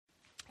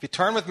If you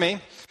turn with me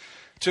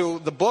to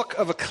the book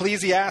of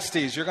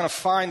Ecclesiastes, you're going to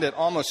find it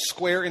almost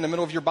square in the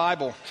middle of your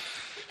Bible.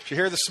 If you're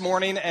here this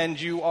morning and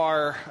you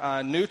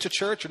are new to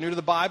church or new to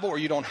the Bible, or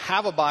you don't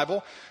have a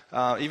Bible,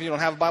 even if you don't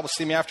have a Bible,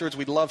 see me afterwards.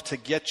 We'd love to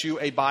get you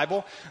a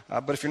Bible.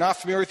 But if you're not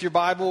familiar with your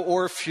Bible,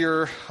 or if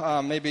you're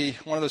maybe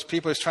one of those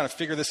people who's trying to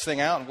figure this thing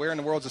out, and where in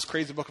the world is this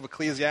crazy book of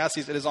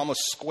Ecclesiastes, it is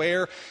almost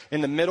square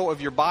in the middle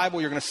of your Bible.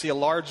 You're going to see a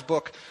large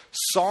book,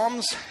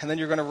 Psalms, and then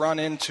you're going to run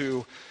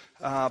into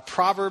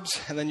Proverbs,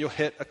 and then you'll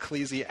hit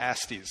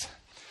Ecclesiastes.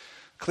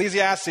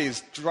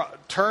 Ecclesiastes,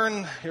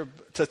 turn here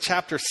to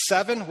chapter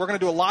 7. We're going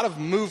to do a lot of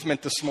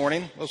movement this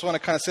morning. I just want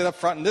to kind of say it up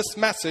front. And this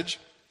message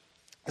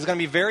is going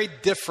to be very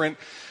different.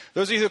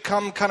 Those of you who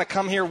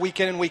come here week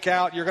in and week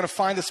out, you're going to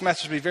find this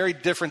message to be very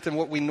different than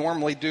what we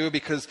normally do,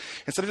 because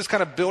instead of just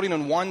kind of building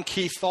on one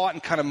key thought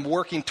and kind of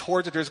working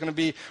towards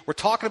it, we're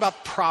talking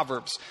about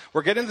Proverbs.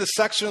 We're getting into the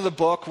section of the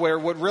book where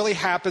what really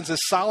happens is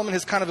Solomon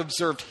has kind of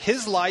observed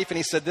his life, and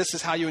he said, this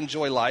is how you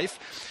enjoy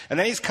life. And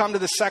then he's come to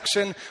the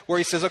section where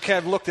he says, okay,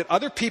 I've looked at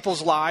other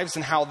people's lives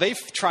and how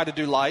they've tried to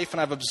do life, and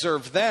I've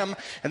observed them.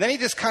 And then he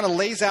just kind of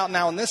lays out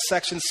now in this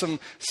section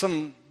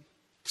some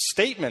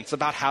statements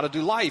about how to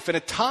do life. And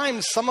at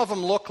times, some of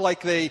them look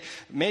like they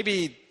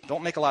maybe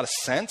don't make a lot of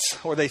sense,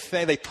 or they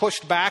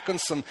pushed back on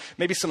some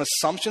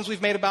assumptions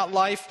we've made about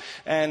life.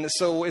 And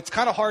so it's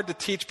kind of hard to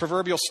teach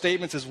proverbial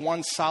statements as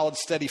one solid,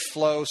 steady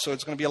flow. So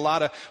it's going to be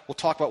we'll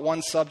talk about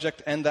one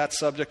subject, end that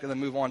subject, and then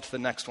move on to the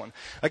next one.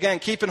 Again,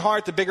 keep in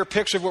heart the bigger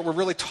picture of what we're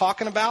really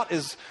talking about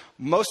is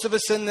most of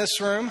us in this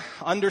room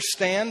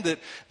understand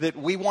that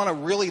we want to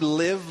really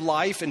live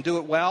life and do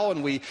it well.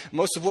 And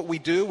most of what we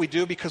do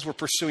because we're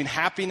pursuing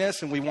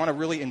happiness, and we want to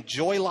really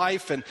enjoy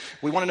life, and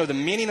we want to know the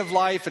meaning of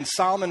life. And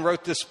Solomon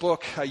wrote this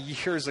book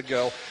years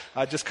ago,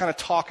 just kind of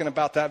talking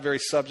about that very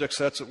subject.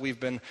 So that's what we've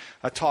been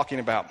talking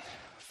about.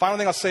 Final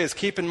thing I'll say is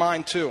keep in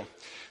mind too,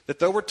 that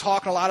though we're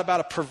talking a lot about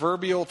a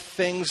proverbial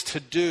things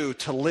to do,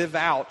 to live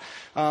out,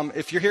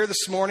 if you're here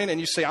this morning and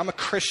you say, I'm a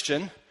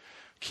Christian,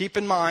 keep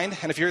in mind,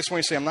 and if you're here this morning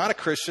and say, I'm not a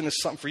Christian,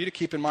 it's something for you to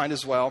keep in mind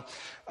as well,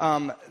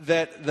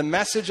 that the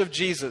message of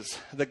Jesus,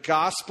 the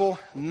gospel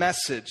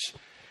message,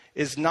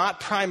 is not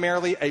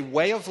primarily a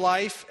way of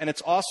life, and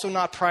it's also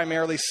not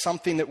primarily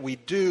something that we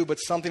do, but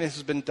something that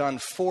has been done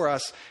for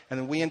us, and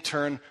then we in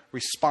turn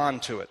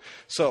respond to it.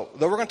 So,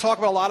 though we're going to talk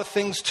about a lot of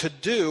things to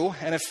do,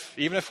 and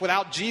even if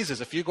without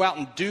Jesus, if you go out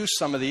and do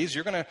some of these,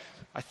 you're going to,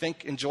 I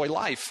think, enjoy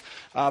life.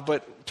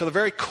 But to the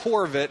very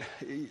core of it,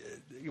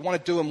 you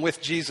want to do them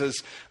with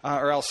Jesus,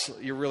 or else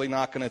you're really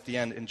not going to, at the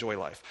end, enjoy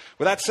life.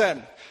 With that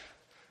said,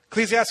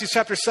 Ecclesiastes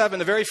chapter 7,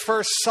 the very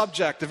first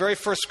subject, the very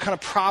first kind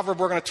of proverb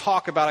we're going to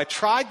talk about,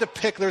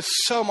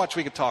 there's so much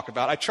we could talk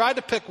about. I tried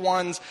to pick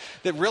ones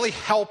that really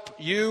help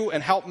you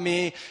and help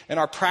me in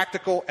our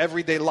practical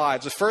everyday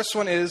lives. The first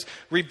one is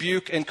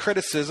rebuke and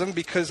criticism,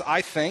 because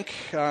I think,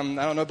 I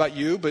don't know about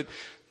you, but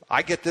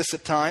I get this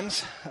at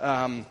times.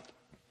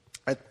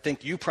 I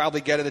think you probably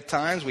get it at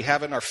times. We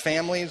have it in our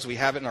families. We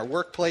have it in our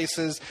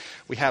workplaces.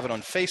 We have it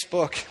on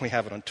Facebook. We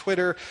have it on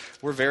Twitter.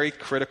 We're a very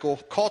critical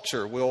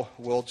culture.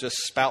 We'll just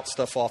spout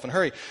stuff off in a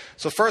hurry.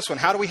 So first one,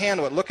 how do we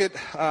handle it? Look at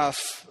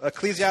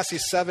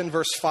Ecclesiastes 7,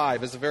 verse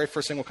 5 is the very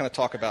first thing we'll kind of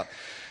talk about.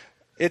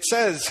 It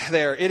says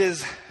there, it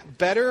is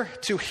better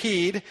to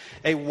heed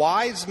a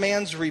wise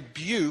man's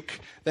rebuke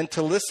than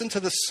to listen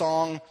to the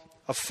song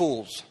of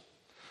fools.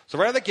 So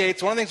right out of the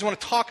gates, one of the things we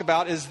want to talk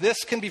about is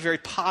this can be very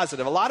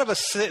positive. A lot of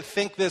us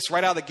think this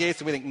right out of the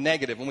gates and we think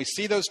negative. When we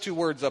see those two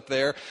words up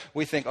there,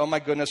 we think, oh my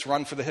goodness,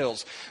 run for the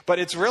hills. But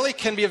it really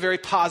can be a very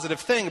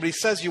positive thing. But he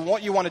says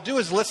what you want to do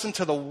is listen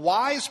to the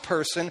wise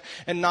person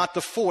and not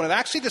the fool. And it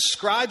actually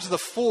describes the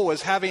fool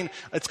as it's kind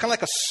of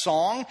like a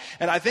song.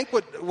 And I think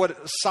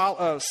what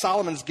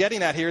Solomon's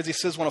getting at here is he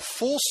says when a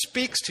fool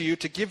speaks to you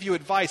to give you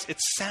advice, it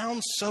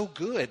sounds so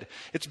good.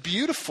 It's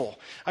beautiful.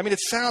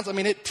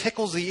 It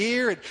tickles the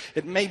ear.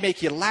 It may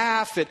make you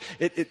laugh.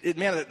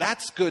 Man,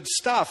 that's good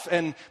stuff.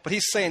 But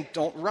he's saying,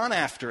 don't run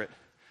after it.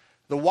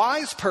 The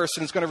wise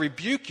person is going to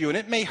rebuke you, and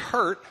it may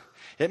hurt.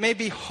 It may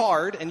be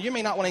hard, and you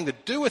may not want anything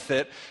to do with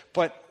it,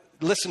 but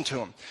listen to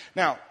him.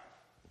 Now,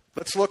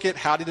 let's look at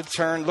how to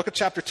turn. Look at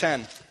chapter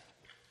 10.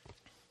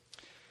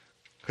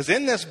 Because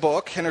in this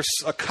book, and there's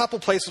a couple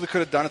places we could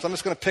have done it, so I'm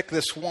just going to pick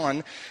this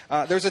one.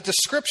 There's a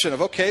description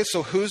of, okay,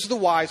 so who's the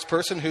wise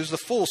person, who's the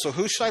fool? So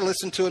who should I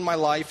listen to in my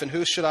life, and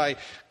who should I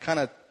kind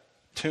of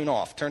tune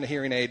off, turn the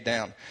hearing aid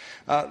down?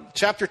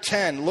 Chapter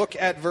 10, look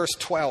at verse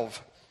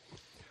 12.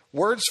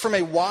 Words from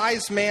a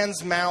wise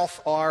man's mouth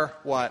are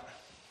what?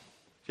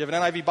 If you have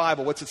an NIV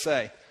Bible, what's it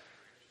say?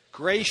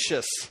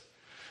 Gracious.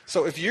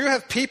 So if you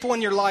have people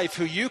in your life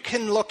who you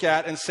can look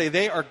at and say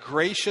they are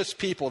gracious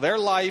people, their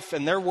life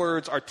and their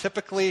words are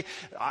typically,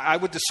 I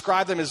would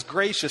describe them as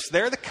gracious.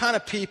 They're the kind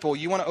of people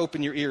you want to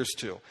open your ears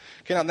to.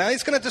 Okay, now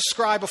he's going to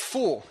describe a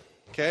fool.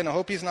 Okay, and I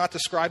hope he's not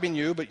describing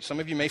you, but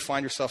some of you may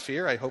find yourself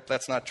here. I hope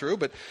that's not true,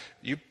 but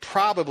you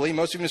probably,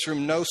 most of you in this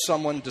room, know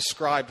someone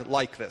described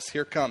like this.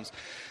 Here it comes.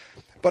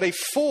 But a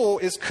fool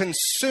is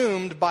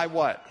consumed by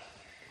what?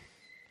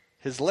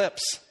 His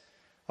lips.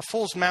 A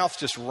fool's mouth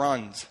just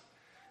runs.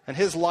 And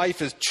his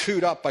life is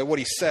chewed up by what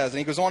he says. And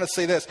he goes on to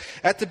say this.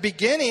 At the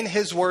beginning,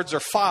 his words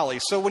are folly.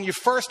 So when you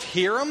first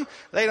hear them,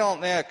 they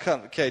don't,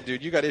 okay,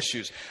 dude, you got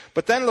issues.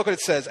 But then look what it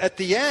says. At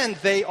the end,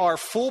 they are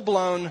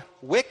full-blown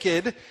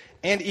wicked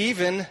and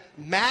even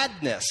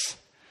madness.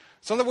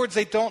 So in other words,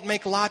 they don't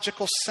make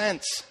logical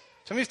sense.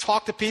 Some of you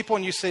talk to people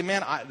and you say,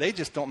 man, they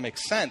just don't make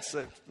sense.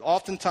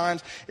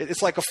 Oftentimes,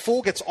 it's like a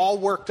fool gets all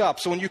worked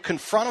up. So when you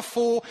confront a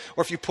fool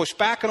or if you push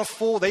back on a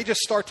fool, they just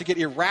start to get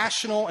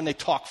irrational and they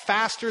talk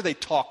faster, they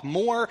talk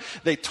more,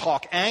 they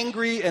talk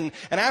angry. And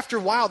after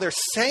a while, they're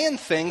saying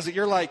things that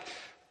you're like,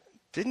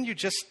 didn't you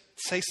just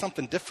say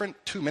something different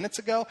 2 minutes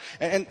ago?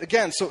 And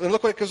again, and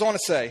look what it goes on to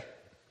say.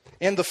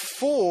 And the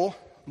fool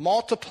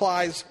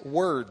multiplies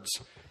words.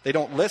 They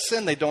don't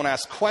listen. They don't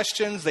ask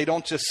questions. They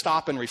don't just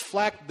stop and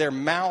reflect. Their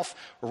mouth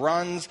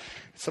runs.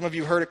 Some of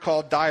you heard it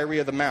called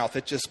diarrhea of the mouth.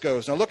 It just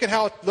goes. Now look at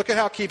how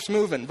it keeps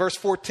moving. Verse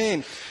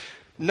 14.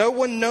 No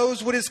one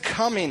knows what is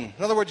coming.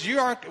 In other words, you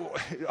aren't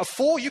a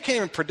fool. You can't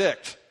even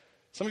predict.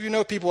 Some of you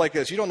know people like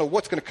this. You don't know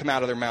what's going to come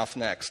out of their mouth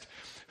next.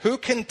 Who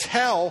can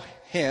tell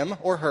him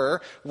or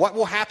her what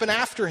will happen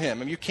after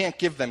him? And you can't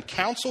give them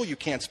counsel. You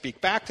can't speak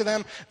back to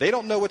them. They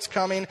don't know what's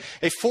coming.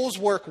 A fool's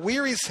work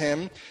wearies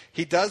him.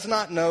 He does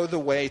not know the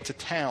way to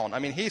town. I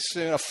mean,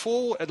 a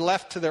fool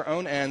left to their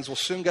own ends will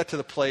soon get to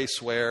the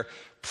place where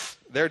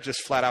they're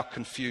just flat out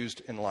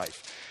confused in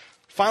life.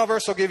 Final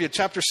verse I'll give you,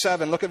 chapter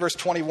 7. Look at verse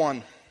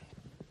 21.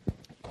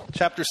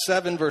 Chapter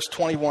 7, verse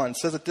 21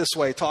 says it this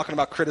way, talking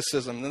about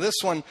criticism. Now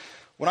this one,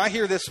 when I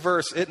hear this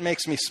verse, it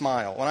makes me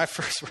smile. When I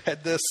first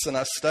read this and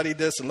I studied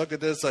this and looked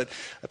at this, I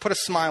put a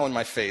smile on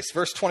my face.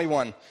 Verse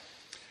 21,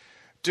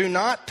 do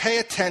not pay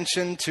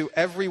attention to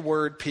every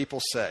word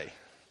people say. Isn't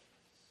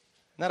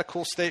that a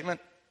cool statement?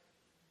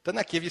 Doesn't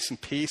that give you some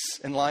peace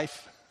in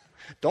life?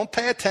 Don't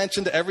pay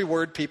attention to every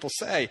word people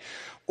say.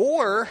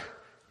 Or,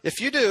 if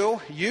you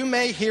do, you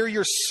may hear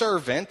your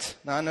servant.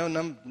 Now, I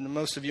know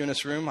most of you in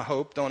this room, I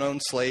hope, don't own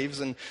slaves,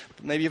 and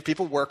maybe you have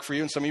people work for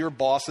you, and some of you are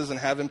bosses and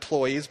have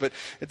employees, but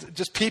it's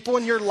just people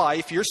in your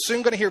life. You're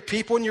soon going to hear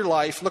people in your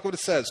life, look what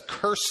it says,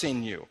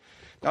 cursing you.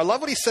 Now, I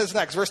love what he says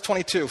next, verse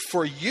 22.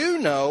 For you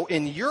know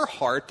in your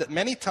heart that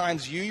many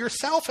times you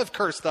yourself have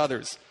cursed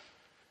others.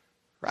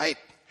 Right?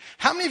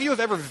 How many of you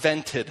have ever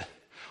vented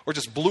or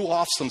just blew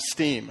off some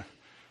steam?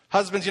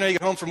 Husbands, you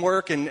get home from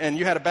work and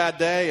you had a bad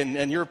day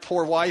and your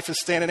poor wife is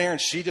standing there and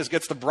she just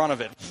gets the brunt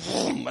of it.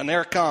 And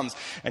there it comes.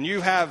 And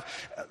you have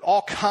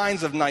all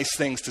kinds of nice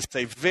things to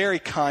say, very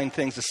kind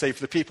things to say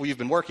for the people you've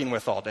been working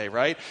with all day,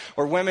 right?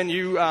 Or women,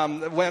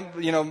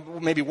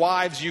 maybe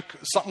wives,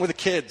 something with the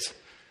kids.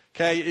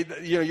 Okay,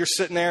 you're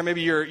sitting there,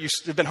 maybe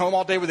you've been home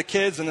all day with the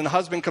kids, and then the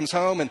husband comes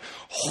home, and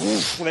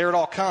there it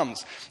all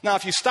comes. Now,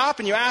 if you stop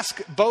and you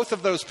ask both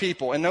of those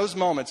people in those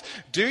moments,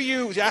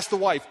 ask the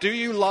wife, do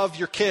you love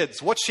your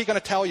kids? What's she going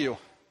to tell you?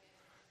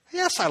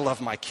 Yes, I love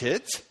my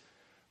kids,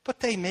 but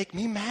they make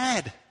me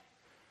mad.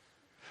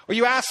 Or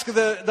you ask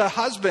the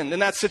husband in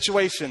that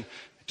situation,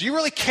 do you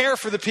really care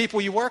for the people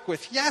you work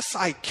with? Yes,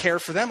 I care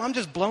for them. I'm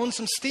just blowing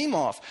some steam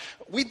off.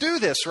 We do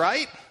this,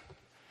 right?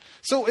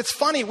 So it's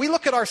funny, we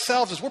look at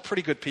ourselves as we're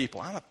pretty good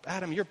people.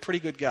 Adam, you're a pretty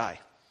good guy.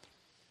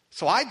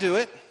 So I do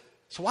it.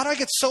 So why do I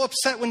get so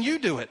upset when you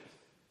do it?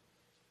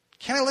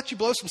 Can't I let you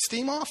blow some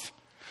steam off?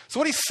 So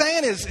what he's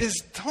saying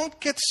is don't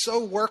get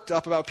so worked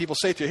up about what people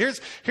say to you.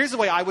 Here's the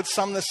way I would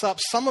sum this up.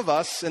 Some of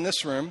us in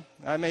this room,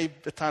 I may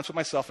at times put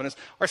myself in this,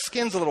 our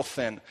skin's a little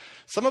thin.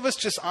 Some of us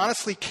just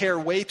honestly care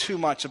way too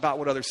much about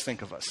what others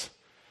think of us.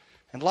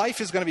 And life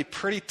is going to be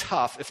pretty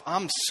tough if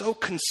I'm so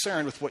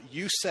concerned with what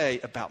you say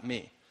about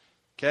me.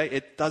 Okay,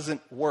 it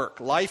doesn't work.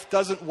 Life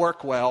doesn't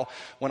work well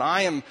when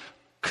I am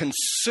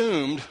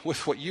consumed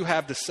with what you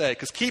have to say.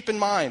 Because keep in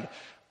mind,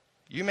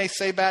 you may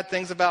say bad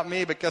things about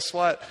me, but guess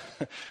what?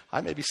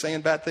 I may be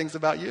saying bad things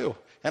about you.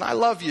 And I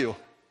love you.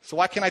 So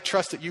why can't I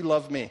trust that you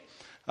love me?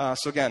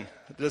 So again,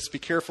 just be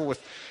careful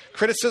with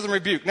criticism,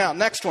 rebuke. Now,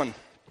 next one.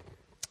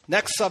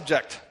 Next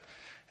subject.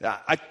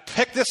 I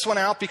picked this one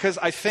out because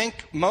I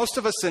think most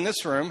of us in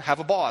this room have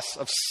a boss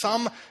of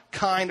some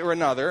kind or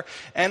another.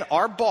 And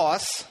our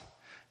boss,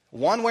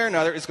 one way or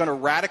another, is going to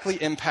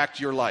radically impact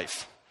your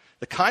life.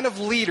 The kind of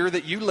leader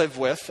that you live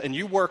with and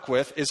you work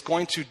with is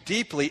going to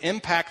deeply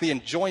impact the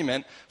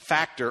enjoyment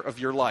factor of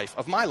your life,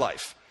 of my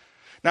life.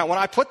 Now, when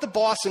I put the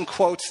boss in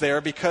quotes there,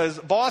 because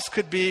boss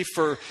could be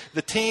for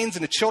the teens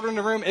and the children in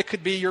the room, it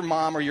could be your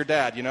mom or your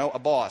dad, a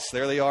boss.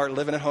 There they are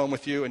living at home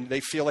with you and they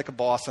feel like a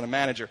boss and a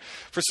manager.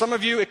 For some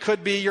of you, it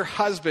could be your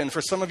husband.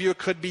 For some of you, it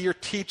could be your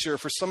teacher.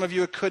 For some of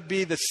you, it could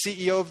be the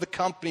CEO of the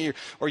company,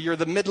 or you're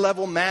the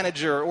mid-level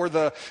manager, or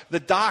the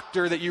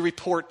doctor that you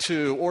report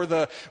to, or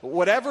the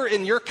whatever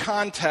in your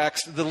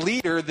context, the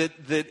leader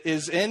that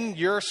is in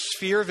your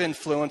sphere of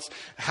influence.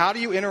 How do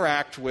you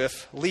interact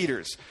with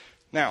leaders?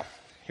 Now,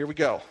 here we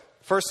go.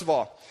 First of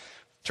all,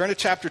 turn to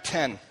chapter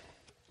 10.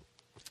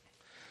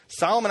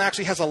 Solomon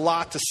actually has a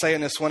lot to say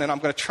in this one, and I'm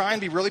going to try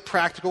and be really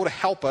practical to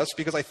help us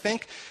because I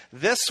think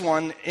this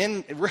one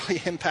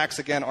really impacts,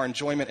 again, our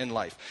enjoyment in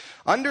life.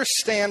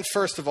 Understand,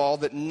 first of all,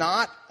 that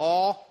not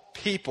all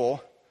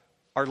people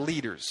are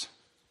leaders.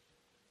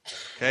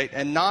 Okay?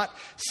 And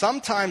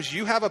sometimes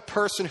you have a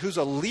person who's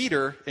a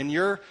leader in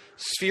your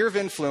sphere of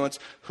influence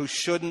who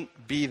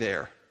shouldn't be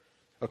there.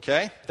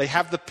 Okay? They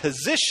have the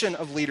position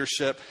of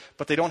leadership,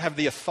 but they don't have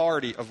the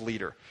authority of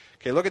leader.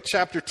 Okay, look at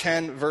chapter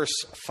 10, verse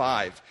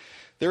 5.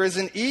 There is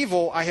an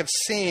evil I have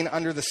seen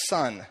under the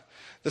sun,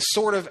 the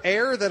sort of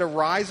error that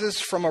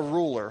arises from a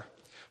ruler.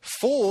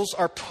 Fools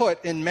are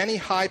put in many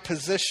high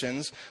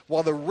positions,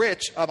 while the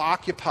rich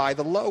occupy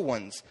the low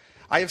ones.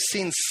 I have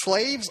seen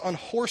slaves on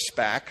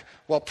horseback,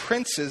 while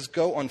princes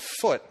go on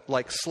foot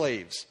like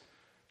slaves.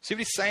 See what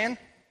he's saying?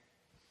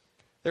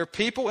 There are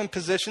people in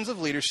positions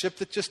of leadership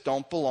that just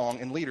don't belong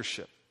in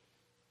leadership.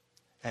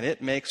 And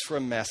it makes for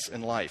a mess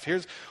in life.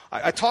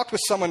 I talked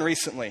with someone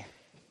recently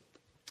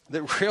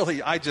that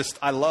really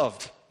I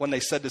loved when they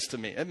said this to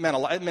me. It meant a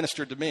lot. It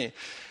ministered to me.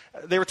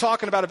 They were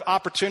talking about an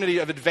opportunity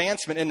of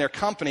advancement in their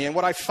company. And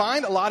what I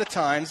find a lot of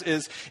times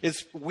is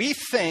we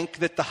think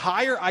that the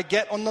higher I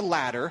get on the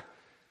ladder,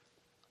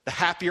 the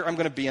happier I'm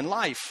going to be in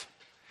life.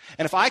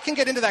 And if I can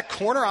get into that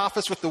corner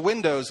office with the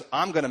windows,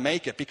 I'm going to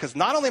make it. Because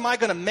not only am I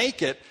going to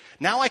make it,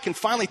 now I can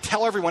finally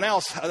tell everyone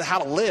else how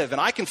to live. And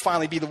I can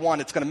finally be the one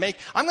that's going to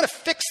I'm going to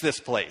fix this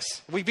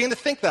place. We begin to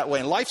think that way,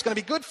 and life's going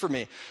to be good for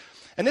me.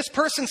 And this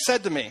person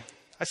said to me,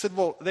 I said,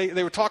 well,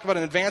 they were talking about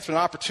an advancement,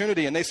 an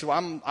opportunity, and they said,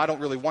 well, I don't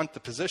really want the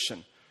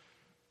position.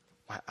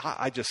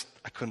 I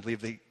couldn't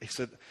believe he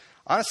said,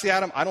 honestly,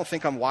 Adam, I don't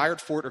think I'm wired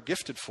for it or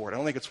gifted for it. I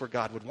don't think it's where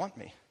God would want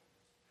me.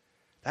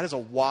 That is a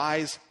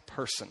wise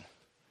person.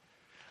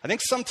 I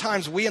think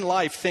sometimes we in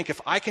life think if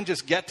I can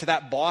just get to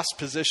that boss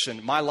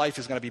position, my life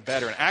is going to be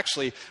better. And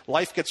actually,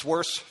 life gets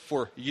worse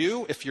for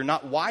you if you're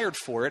not wired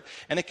for it,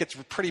 and it gets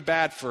pretty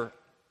bad for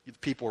the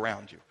people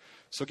around you.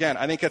 So again,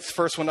 I think that's the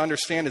first one to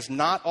understand is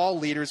not all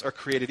leaders are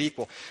created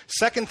equal.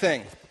 Second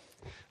thing,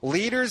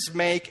 leaders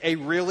make a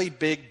really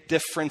big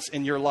difference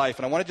in your life.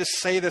 And I want to just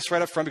say this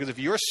right up front, because if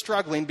you're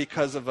struggling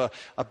because of a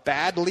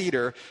bad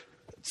leader,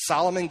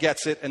 Solomon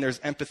gets it, and there's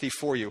empathy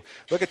for you.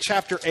 Look at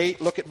chapter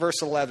 8, look at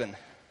verse 11.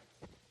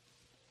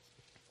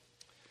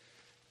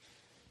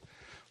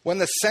 When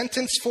the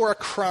sentence for a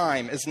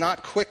crime is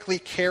not quickly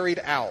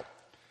carried out,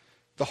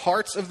 the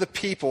hearts of the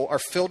people are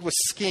filled with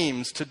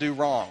schemes to do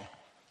wrong.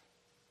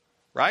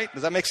 Right?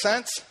 Does that make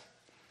sense?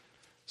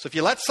 So if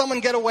you let someone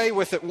get away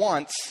with it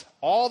once,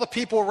 all the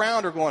people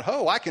around are going,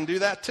 oh, I can do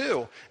that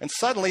too. And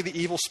suddenly the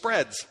evil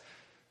spreads.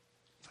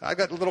 I've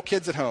got little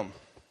kids at home.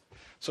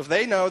 So if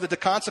they know that the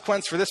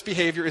consequence for this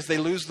behavior is they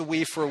lose the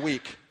Wii for a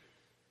week,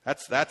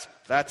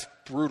 that's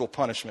brutal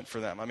punishment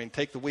for them. I mean,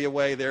 take the Wii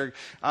away.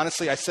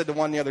 Honestly, I said to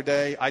one the other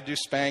day, I do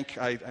spank.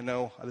 I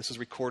know this is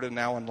recorded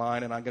now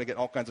online, and I'm going to get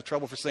all kinds of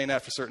trouble for saying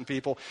that for certain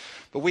people.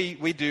 But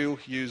we do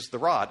use the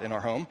rod in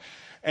our home.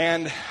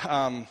 And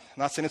I'm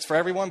not saying it's for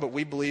everyone, but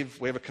we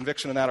believe we have a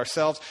conviction in that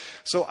ourselves.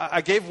 So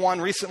I gave one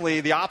recently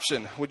the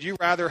option. Would you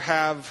rather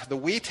have the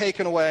Wii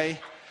taken away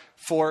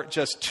for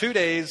just 2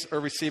 days or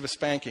receive a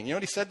spanking? You know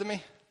what he said to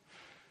me?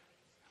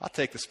 I'll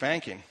take the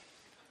spanking.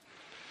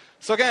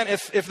 So again,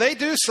 if they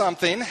do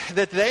something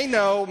that they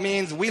know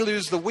means we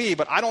lose the Wii,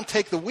 but I don't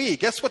take the Wii,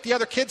 guess what the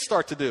other kids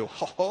start to do?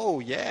 Oh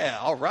yeah,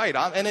 all right.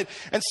 And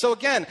so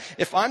again,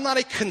 if I'm not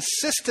a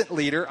consistent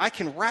leader, I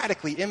can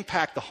radically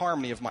impact the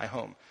harmony of my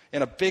home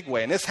in a big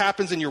way. And this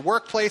happens in your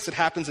workplace. It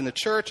happens in the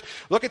church.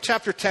 Look at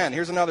chapter 10.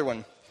 Here's another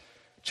one.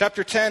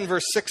 Chapter 10,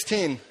 verse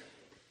 16.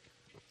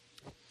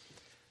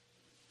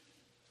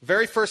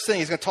 Very first thing,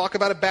 he's going to talk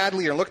about a bad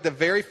leader. And look at the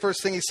very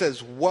first thing he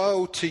says,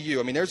 woe to you.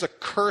 I mean, there's a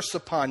curse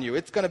upon you.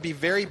 It's going to be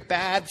very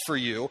bad for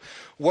you.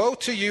 Woe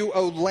to you,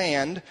 O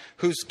land,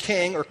 whose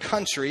king or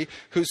country,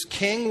 whose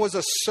king was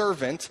a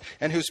servant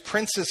and whose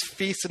princes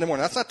feast in the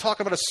morning. That's not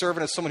talking about a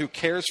servant as someone who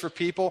cares for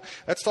people.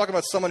 That's talking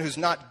about someone who's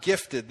not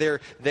gifted.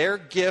 Their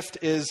gift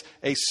is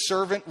a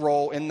servant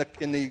role in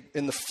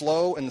the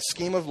flow and the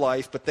scheme of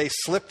life, but they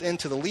slipped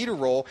into the leader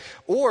role.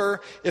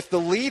 Or if the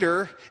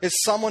leader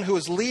is someone who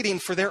is leading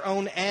for their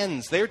own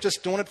ends, they're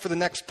just doing it for the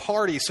next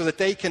party so that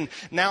they can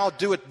now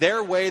do it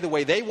their way, the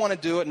way they want to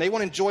do it, and they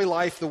want to enjoy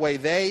life the way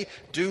they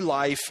do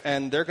life.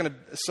 And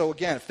so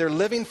again, if they're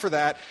living for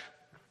that,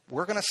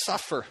 we're going to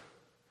suffer.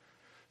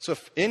 So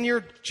if in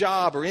your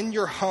job or in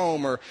your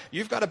home or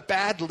you've got a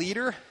bad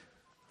leader,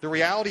 the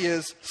reality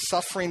is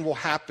suffering will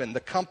happen. The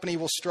company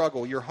will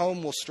struggle. Your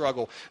home will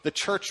struggle. The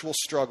church will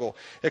struggle,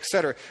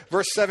 etc.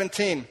 Verse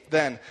 17,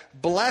 then,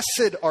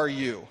 blessed are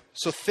you.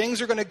 So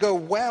things are going to go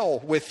well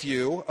with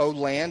you, O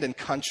land and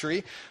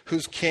country,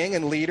 whose king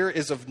and leader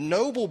is of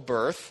noble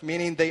birth,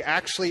 meaning they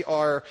actually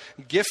are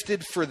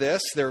gifted for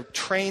this, they're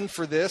trained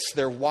for this,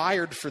 they're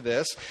wired for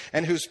this,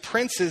 and whose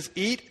princes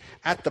eat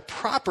at the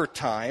proper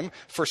time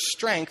for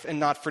strength and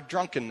not for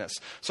drunkenness.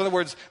 So in other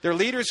words, they're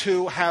leaders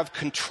who have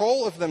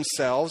control of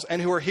themselves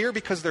and who are here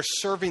because they're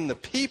serving the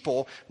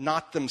people,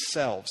 not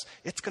themselves.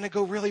 It's going to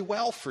go really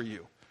well for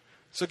you.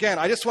 So again,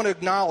 I just want to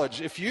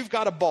acknowledge, if you've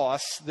got a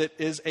boss that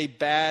is a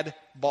bad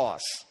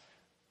boss,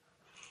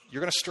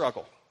 you're going to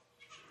struggle.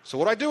 So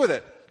what do I do with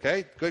it?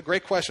 Okay, good,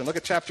 great question. Look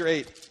at chapter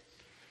 8.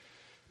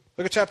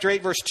 Look at chapter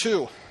 8, verse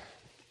 2.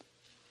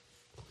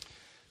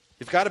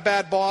 You've got a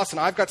bad boss, and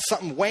I've got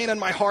something weighing on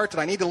my heart, and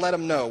I need to let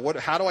him know.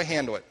 How do I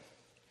handle it?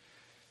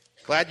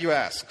 Glad you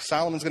asked.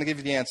 Solomon's going to give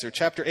you the answer.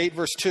 Chapter 8,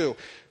 verse 2.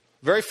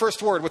 Very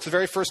first word. What's the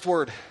very first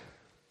word?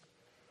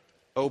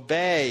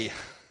 Obey.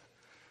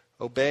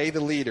 Obey the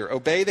leader.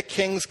 Obey the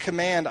king's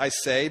command, I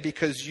say,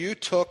 because you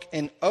took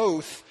an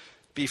oath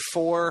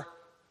before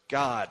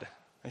God.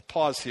 I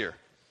pause here.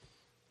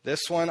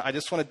 This one, I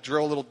just want to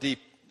drill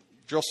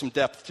some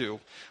depth to.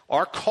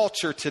 Our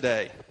culture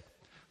today,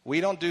 we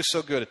don't do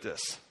so good at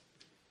this.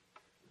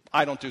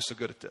 I don't do so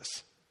good at this.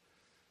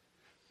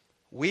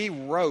 We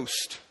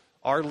roast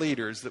our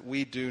leaders that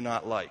we do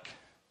not like.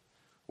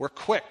 We're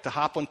quick to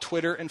hop on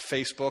Twitter and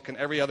Facebook and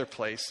every other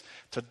place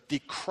to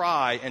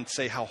decry and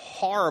say how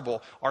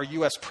horrible our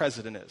U.S.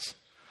 president is,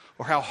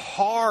 or how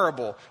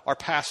horrible our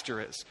pastor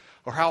is,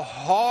 or how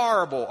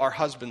horrible our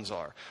husbands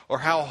are, or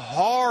how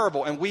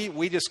horrible, and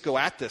we just go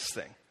at this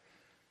thing.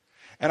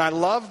 And I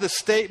love the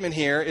statement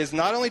here is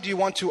not only do you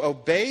want to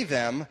obey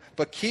them,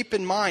 but keep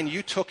in mind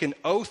you took an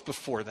oath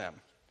before them.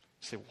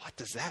 You say, what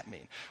does that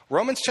mean?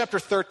 Romans chapter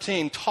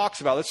 13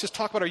 talks about, let's just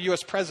talk about our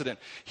U.S. president.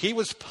 He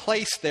was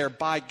placed there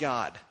by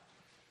God.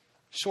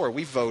 Sure,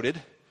 we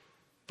voted,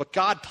 but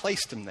God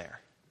placed him there.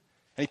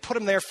 And he put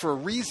him there for a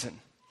reason.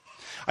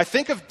 I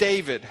think of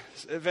David.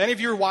 If any of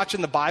you are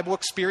watching the Bible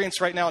Experience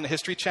right now on the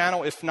History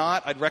Channel, if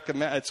not, I'd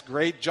recommend, it's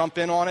great, jump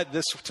in on it.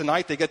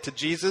 Tonight they get to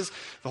Jesus.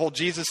 The whole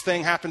Jesus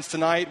thing happens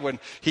tonight when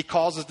he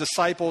calls his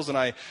disciples.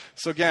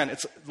 So again,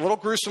 it's a little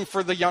gruesome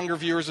for the younger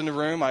viewers in the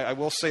room. I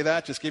will say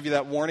that, just give you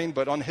that warning.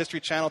 But on the History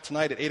Channel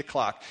tonight at 8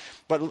 o'clock.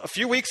 But a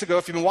few weeks ago,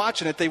 if you've been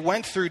watching it, they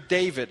went through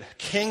David,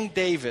 King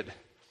David.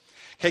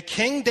 Okay,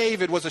 King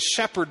David was a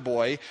shepherd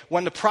boy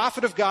when the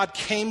prophet of God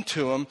came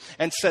to him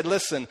and said,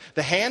 listen,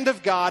 the hand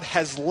of God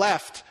has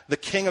left the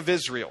king of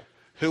Israel,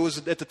 who was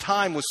at the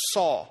time was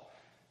Saul.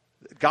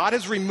 God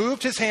has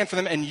removed his hand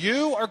from them, and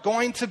you are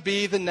going to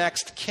be the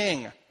next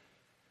king. Now,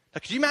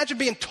 could you imagine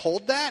being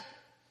told that?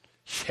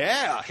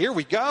 Yeah, here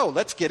we go.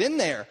 Let's get in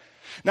there.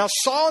 Now,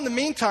 Saul, in the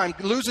meantime,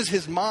 loses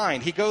his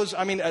mind. He goes,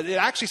 it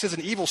actually says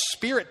an evil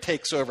spirit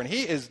takes over, and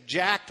he is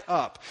jacked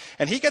up.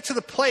 And he gets to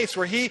the place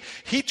where he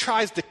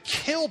tries to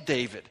kill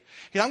David.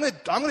 I'm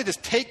going to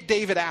just take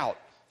David out.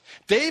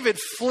 David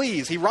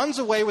flees. He runs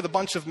away with a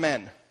bunch of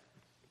men.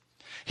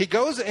 He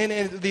goes,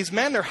 and these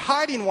men, they're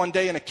hiding one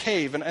day in a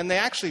cave, and they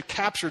actually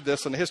captured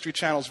this on the History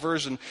Channel's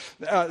version.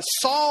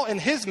 Saul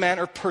and his men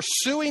are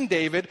pursuing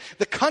David.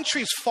 The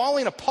country's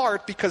falling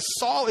apart because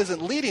Saul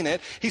isn't leading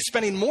it. He's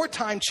spending more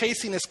time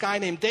chasing this guy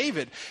named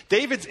David.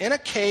 David's in a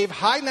cave,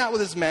 hiding out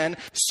with his men.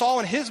 Saul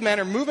and his men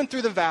are moving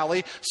through the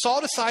valley. Saul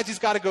decides he's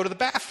got to go to the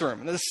bathroom.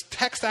 And this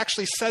text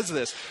actually says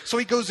this. So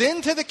he goes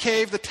into the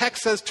cave, the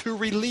text says, to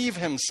relieve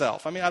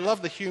himself. I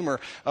love the humor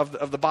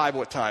of the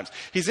Bible at times.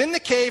 He's in the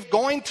cave,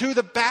 going to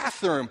the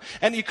bathroom.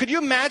 And could you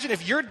imagine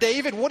if you're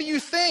David, what do you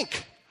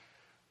think?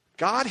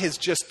 God has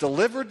just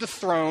delivered the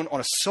throne on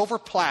a silver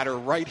platter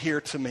right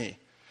here to me.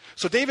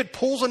 So David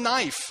pulls a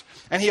knife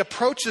and he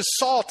approaches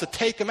Saul to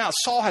take him out.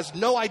 Saul has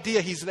no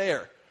idea he's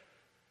there.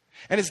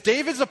 And as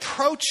David's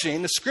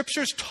approaching, the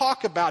scriptures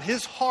talk about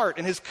his heart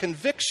and his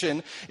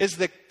conviction is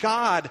that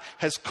God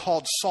has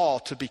called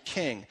Saul to be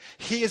king.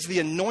 He is the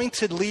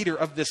anointed leader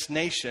of this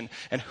nation,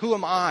 and who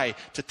am I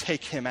to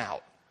take him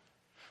out?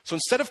 So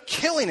instead of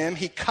killing him,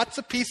 he cuts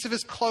a piece of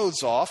his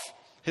clothes off,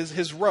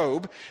 his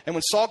robe, and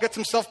when Saul gets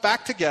himself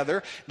back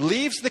together,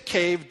 leaves the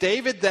cave,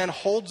 David then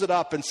holds it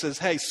up and says,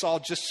 hey, Saul,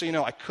 just so you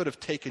know, I could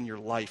have taken your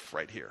life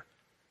right here.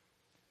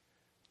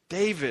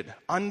 David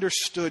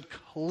understood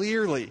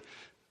clearly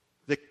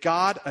that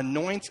God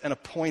anoints and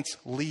appoints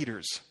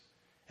leaders.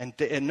 And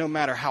no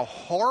matter how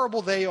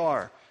horrible they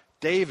are,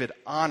 David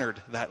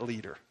honored that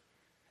leader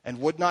and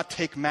would not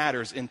take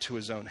matters into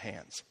his own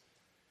hands.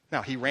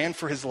 Now, he ran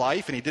for his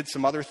life, and he did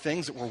some other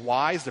things that were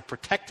wise, that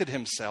protected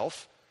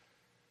himself.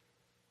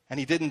 And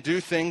he didn't do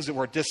things that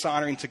were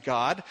dishonoring to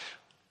God,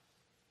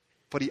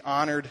 but he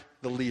honored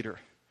the leader.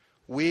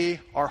 We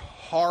are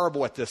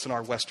horrible at this in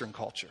our Western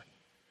culture.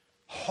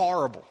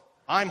 Horrible.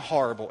 I'm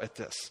horrible at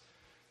this.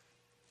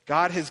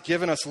 God has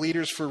given us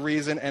leaders for a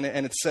reason, and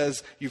it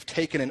says you've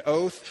taken an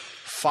oath,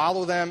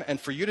 follow them, and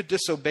for you to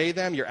disobey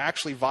them, you're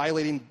actually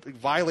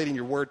violating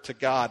your word to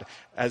God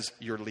as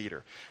your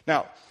leader.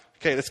 Now,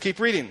 okay, let's keep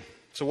reading.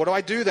 So what do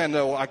I do then,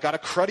 though? I've got a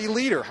cruddy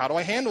leader. How do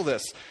I handle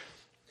this?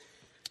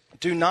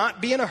 Do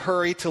not be in a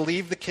hurry to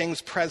leave the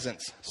king's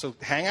presence. So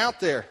hang out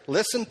there.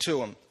 Listen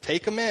to him.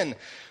 Take him in.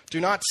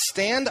 Do not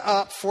stand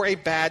up for a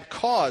bad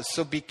cause.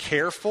 So be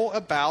careful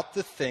about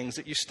the things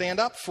that you stand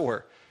up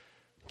for.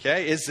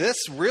 Okay, is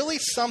this really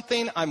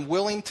something I'm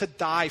willing to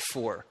die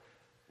for?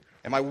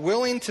 Am I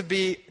willing to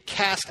be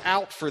cast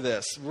out for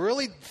this?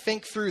 Really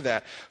think through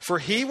that. For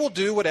he will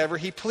do whatever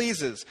he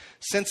pleases.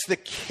 Since the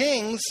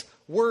king's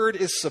word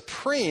is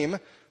supreme,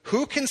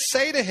 who can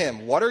say to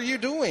him, what are you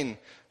doing?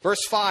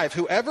 Verse 5,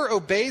 whoever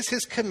obeys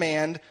his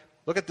command,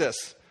 look at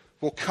this,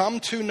 will come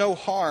to no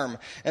harm,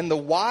 and the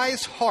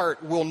wise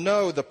heart will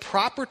know the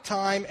proper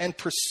time and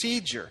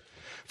procedure.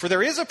 For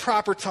there is a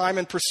proper time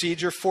and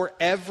procedure for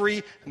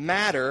every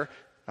matter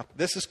Now,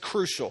 this is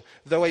crucial.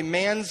 Though a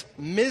man's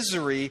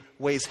misery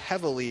weighs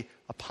heavily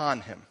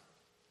upon him.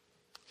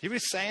 See what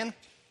he's saying?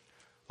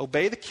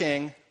 Obey the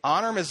king,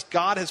 honor him as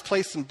God has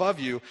placed him above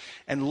you,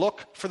 and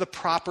look for the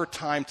proper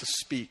time to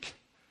speak.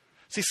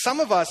 See, some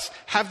of us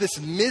have this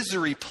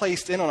misery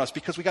placed in on us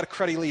because we got a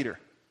cruddy leader.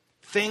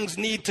 Things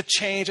need to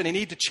change, and they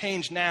need to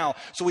change now.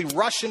 So we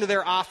rush into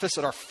their office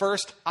at our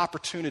first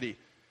opportunity.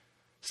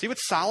 See what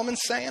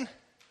Solomon's saying?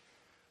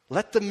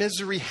 Let the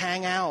misery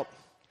hang out.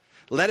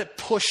 Let it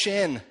push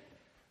in.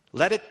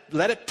 Let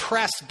it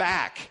press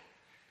back.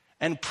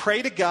 And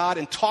pray to God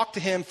and talk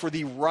to him for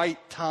the right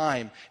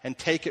time and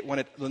take it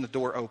when the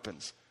door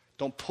opens.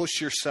 Don't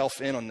push yourself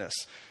in on this.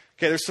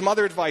 Okay, there's some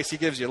other advice he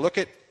gives you. Look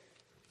at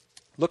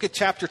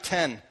chapter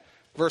 10,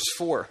 verse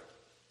 4.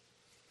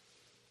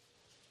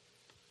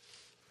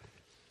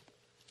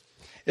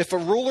 If a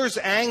ruler's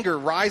anger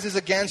rises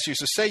against you,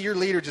 so say your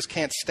leader just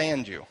can't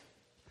stand you.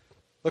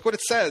 Look what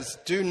it says.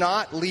 Do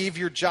not leave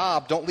your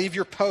job. Don't leave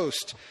your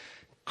post.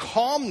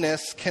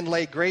 Calmness can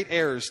lay great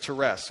errors to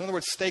rest. In other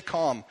words, stay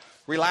calm.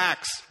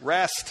 Relax,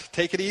 rest,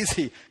 take it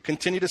easy,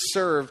 continue to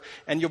serve,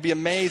 and you'll be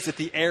amazed at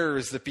the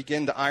errors that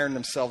begin to iron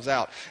themselves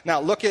out. Now,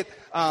 look at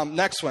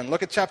next one.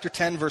 Look at chapter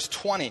 10, verse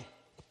 20.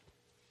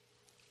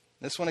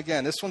 This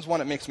one's one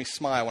that makes me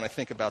smile when I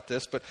think about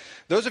this. But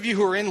those of you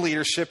who are in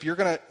leadership,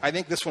 I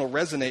think this one will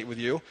resonate with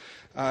you.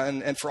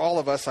 And for all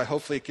of us,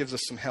 hopefully it gives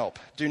us some help.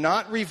 Do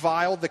not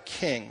revile the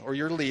king or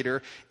your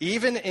leader,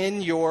 even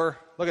in your,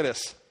 look at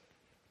this.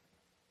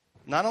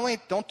 Not only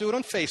don't do it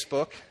on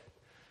Facebook,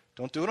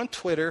 don't do it on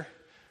Twitter,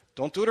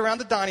 don't do it around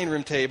the dining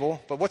room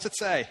table, but what's it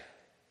say?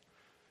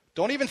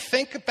 Don't even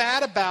think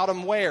bad about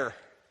them where?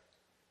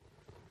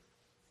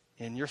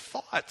 In your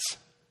thoughts.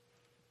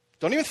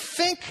 Don't even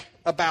think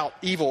about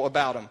evil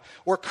about them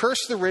or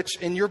curse the rich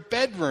in your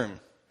bedroom.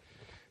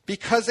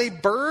 Because a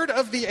bird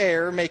of the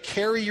air may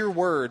carry your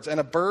words and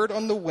a bird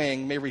on the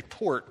wing may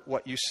report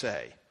what you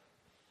say.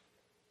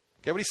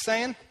 Get what he's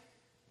saying?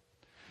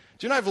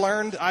 Do you know, I've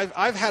learned,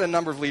 I've had a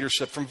number of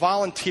leadership, from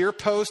volunteer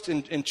posts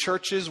in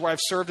churches where I've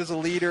served as a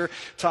leader,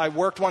 to I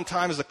worked one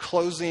time as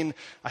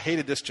I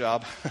hated this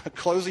job,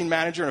 closing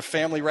manager in a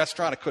family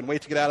restaurant. I couldn't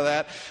wait to get out of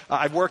that.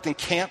 I've worked in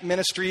camp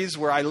ministries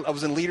where I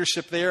was in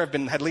leadership there. I've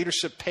had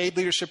paid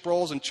leadership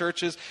roles in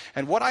churches.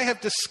 And what I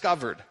have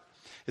discovered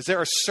is there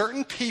are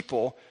certain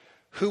people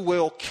who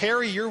will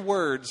carry your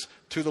words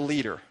to the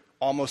leader,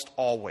 almost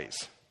always.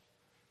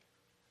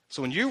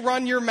 So when you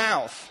run your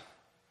mouth,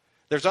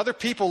 there's other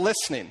people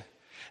listening.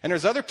 And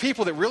there's other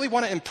people that really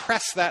want to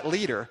impress that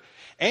leader.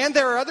 And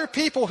there are other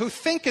people who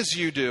think as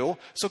you do.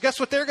 So guess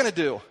what they're going to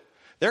do?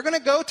 They're going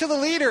to go to the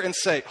leader and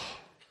say,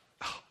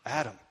 oh,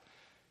 Adam,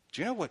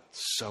 do you know what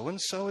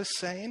so-and-so is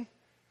saying?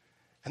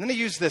 And then they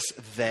use this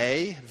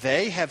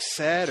they have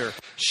said, or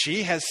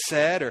she has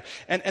said,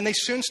 and they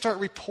soon start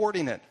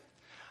reporting it.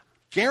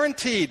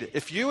 Guaranteed,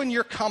 if you in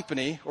your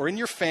company or in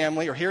your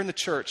family or here in the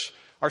church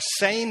are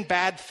saying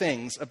bad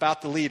things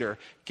about the leader,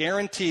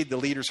 guaranteed the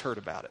leader's heard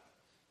about it.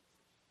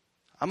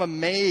 I'm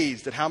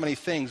amazed at how many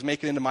things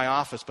make it into my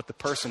office, but the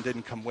person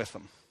didn't come with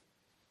them.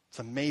 It's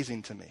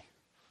amazing to me.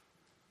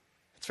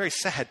 It's very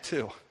sad,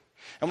 too.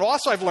 And what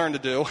also I've learned to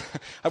do,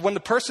 when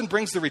the person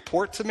brings the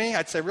report to me,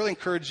 I'd say I really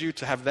encourage you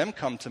to have them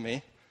come to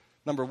me,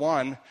 number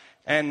one,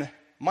 and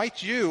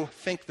might you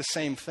think the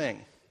same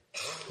thing?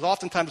 Because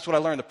oftentimes it's what I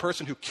learned. The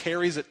person who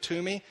carries it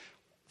to me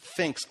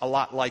thinks a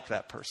lot like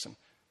that person.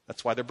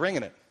 That's why they're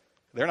bringing it.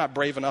 They're not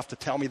brave enough to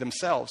tell me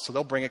themselves, so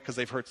they'll bring it because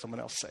they've heard someone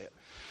else say it.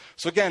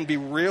 So again, be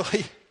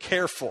really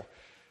careful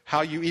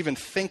how you even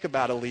think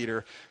about a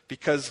leader,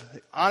 because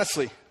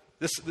honestly,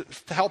 this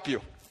to help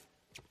you.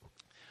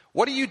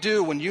 What do you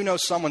do when you know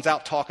someone's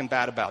out talking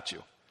bad about you?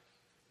 Do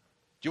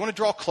you want to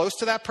draw close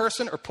to that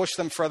person or push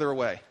them further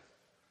away?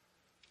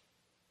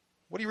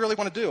 What do you really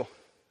want to do?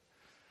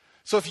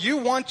 So if you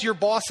want your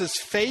boss's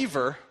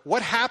favor,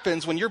 what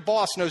happens when your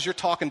boss knows you're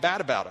talking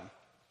bad about him?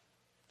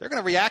 They're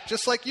going to react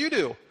just like you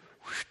do.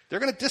 They're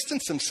going to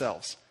distance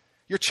themselves.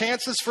 Your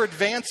chances for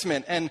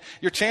advancement and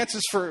your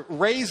chances for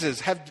raises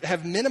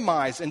have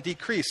minimized and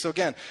decreased. So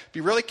again,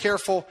 be really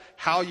careful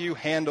how you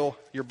handle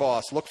your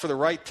boss. Look for the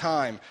right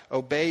time.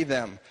 Obey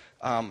them.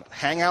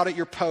 Hang out at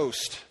your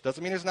post.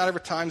 Doesn't mean there's not ever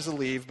times to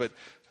leave, but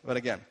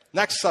again.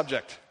 Next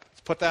subject.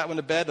 Let's put that one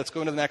to bed. Let's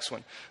go into the next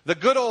one. The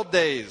good old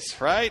days,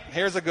 right?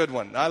 Here's a good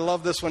one. I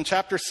love this one.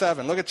 Chapter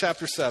 7. Look at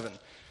chapter 7.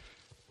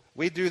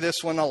 We do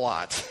this one a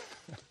lot.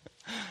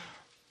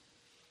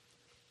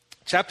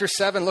 Chapter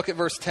 7, look at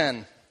verse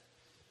 10.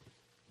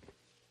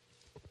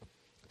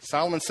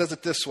 Solomon says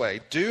it this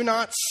way: do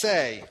not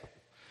say,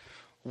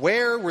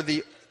 why were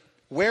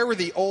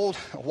the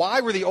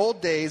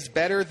old days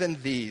better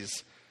than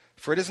these?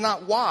 For it is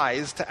not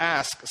wise to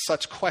ask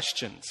such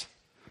questions.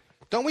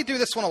 Don't we do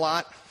this one a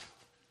lot?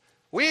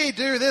 We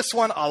do this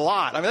one a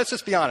lot. I mean, let's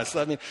just be honest.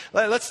 I mean,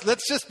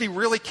 let's just be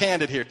really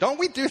candid here. Don't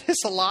we do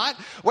this a lot?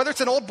 Whether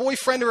it's an old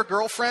boyfriend or a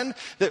girlfriend,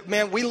 that,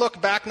 man, we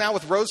look back now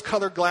with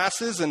rose-colored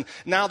glasses, and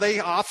now they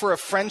offer a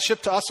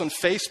friendship to us on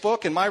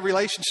Facebook, and my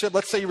relationship,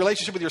 let's say your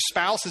relationship with your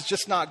spouse is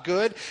just not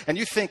good, and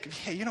you think,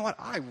 hey, you know what?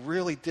 I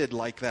really did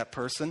like that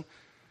person.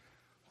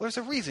 Well, there's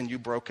a reason you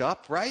broke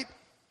up, right?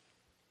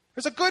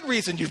 There's a good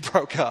reason you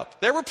broke up.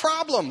 There were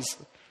problems.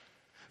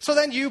 So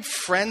then you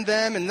friend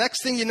them, and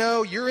next thing you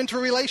know, you're into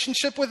a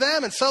relationship with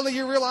them, and suddenly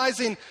you're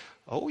realizing,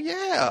 oh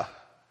yeah,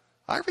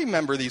 I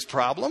remember these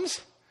problems.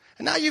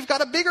 And now you've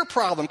got a bigger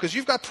problem because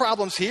you've got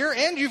problems here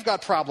and you've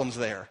got problems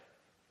there.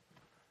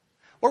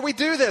 Or we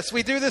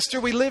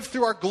live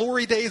through our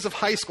glory days of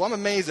high school. I'm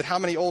amazed at how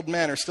many old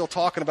men are still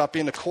talking about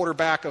being the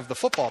quarterback of the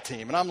football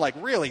team. And I'm like,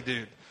 really,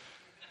 dude?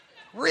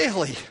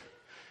 Really?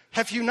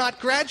 Have you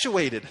not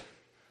graduated?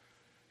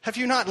 Have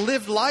you not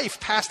lived life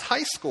past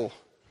high school?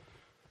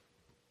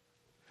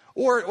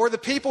 Or the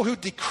people who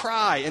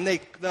decry and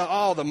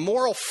the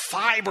moral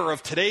fiber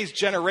of today's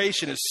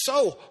generation is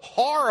so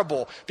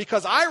horrible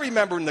because I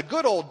remember in the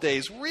good old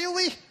days.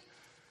 Really?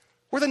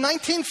 Were the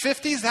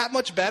 1950s that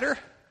much better?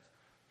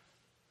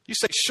 You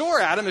say, sure,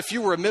 Adam, if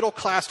you were a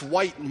middle-class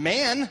white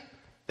man,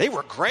 they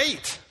were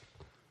great.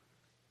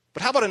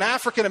 But how about an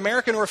African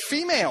American or a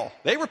female?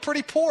 They were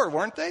pretty poor,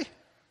 weren't they?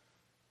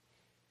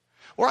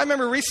 Or I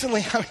remember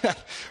recently,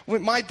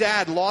 when my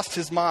dad lost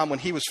his mom when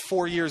he was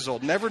 4 years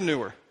old, never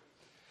knew her.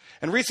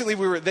 And recently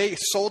they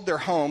sold their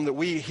home that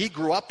he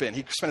grew up in.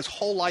 He spent his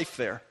whole life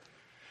there.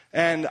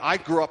 And I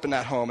grew up in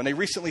that home. And they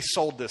recently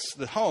sold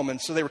the home.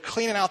 And so they were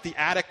cleaning out the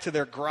attic to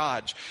their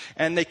garage.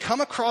 And they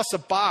come across a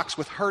box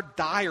with her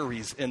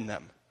diaries in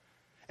them.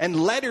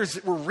 And letters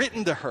that were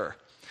written to her.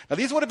 Now,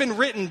 these would have been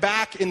written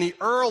back in the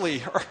early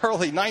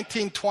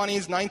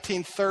 1920s,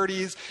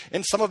 1930s,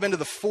 and some of them into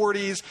the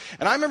 40s.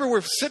 And I remember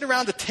we're sitting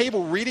around the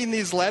table reading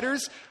these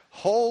letters.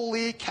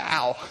 Holy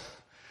cow.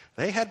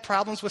 They had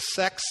problems with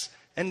sex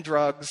and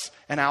drugs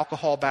and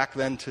alcohol back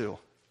then too.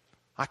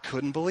 I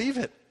couldn't believe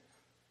it.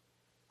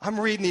 I'm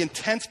reading the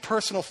intense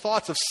personal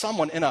thoughts of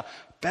someone in a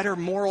better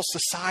moral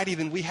society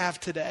than we have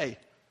today.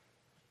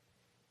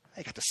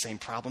 They got the same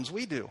problems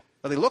we do.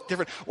 Or they look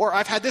different. Or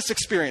I've had this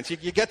experience.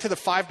 You get to the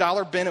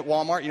 $5 bin at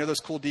Walmart. You know those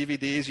cool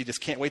DVDs. You just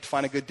can't wait to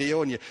find a good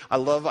deal. And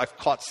I've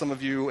caught some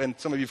of you, and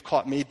some of you have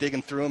caught me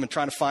digging through them and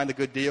trying to find a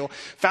good deal.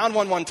 Found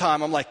one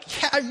time. I'm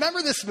like, yeah, I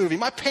remember this movie.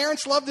 My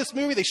parents loved this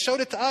movie. They showed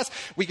it to us.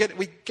 We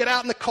get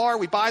out in the car.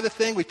 We buy the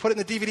thing. We put it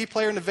in the DVD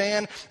player in the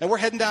van. And we're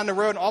heading down the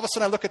road. And all of a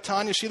sudden I look at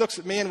Tanya. She looks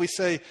at me and we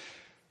say, do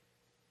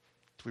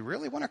we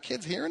really want our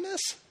kids hearing this?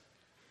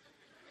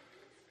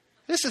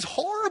 This is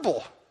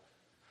horrible.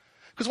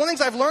 Because one of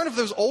the things I've learned of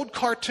those old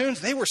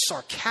cartoons, they were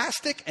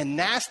sarcastic and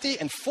nasty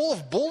and full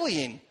of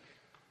bullying.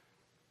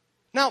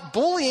 Now,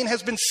 bullying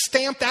has been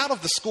stamped out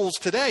of the schools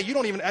today.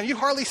 You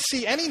hardly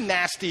see any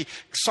nasty,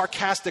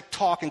 sarcastic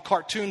talk in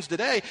cartoons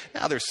today.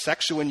 Now, there's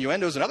sexual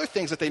innuendos and other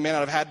things that they may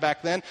not have had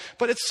back then.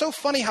 But it's so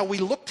funny how we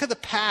look to the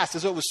past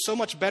as though it was so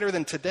much better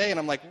than today. And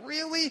I'm like,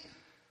 really?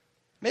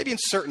 Maybe in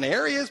certain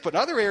areas, but in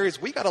other areas,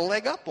 we got a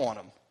leg up on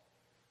them.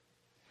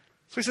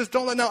 So he says,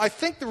 I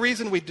think the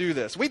reason we do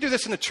this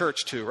in the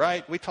church too,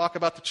 right? We talk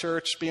about the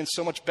church being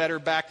so much better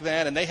back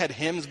then, and they had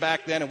hymns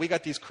back then, and we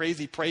got these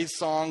crazy praise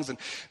songs, and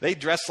they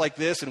dress like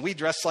this, and we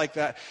dress like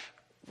that.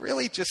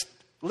 Really just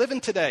living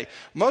today.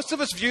 Most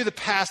of us view the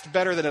past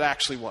better than it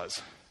actually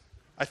was.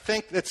 I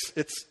think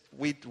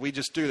we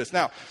just do this.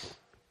 Now,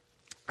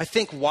 I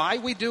think why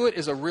we do it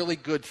is a really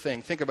good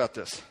thing. Think about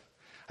this.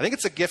 I think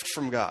it's a gift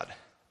from God,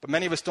 but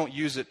many of us don't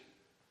use it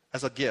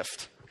as a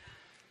gift.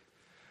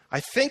 I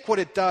think what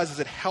it does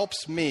is it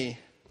helps me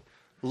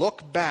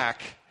look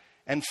back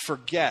and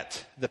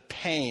forget the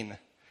pain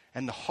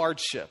and the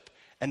hardship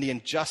and the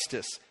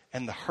injustice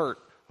and the hurt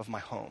of my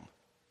home.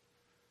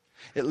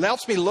 It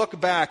helps me look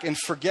back and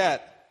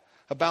forget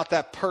about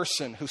that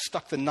person who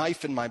stuck the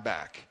knife in my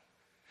back.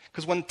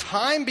 Because when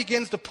time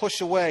begins to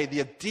push away,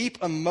 the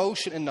deep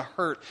emotion and the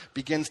hurt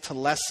begins to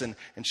lessen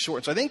and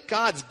shorten. So I think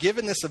God's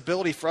given this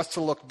ability for us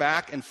to look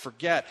back and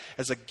forget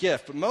as a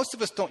gift. But most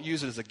of us don't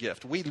use it as a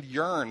gift. We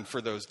yearn for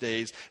those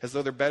days as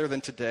though they're better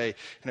than today.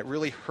 And it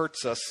really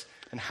hurts us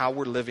in how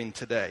we're living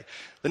today.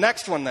 The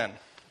next one then,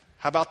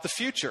 how about the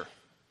future?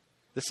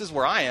 This is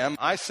where I am.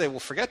 I say, well,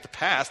 forget the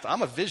past.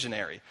 I'm a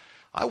visionary.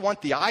 I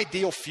want the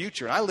ideal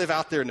future, and I live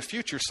out there in the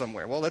future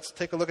somewhere. Well, let's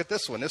take a look at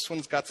this one. This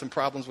one's got some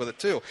problems with it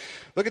too.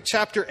 Look at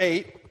chapter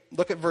 8.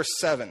 Look at verse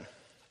 7.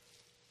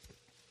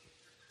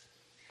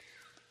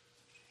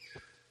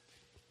 It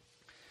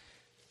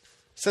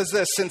says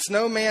this, since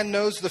no man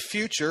knows the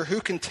future,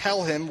 who can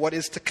tell him what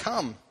is to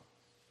come?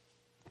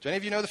 Do any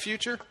of you know the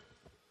future?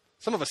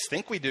 Some of us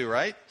think we do,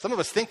 right? Some of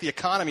us think the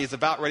economy is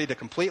about ready to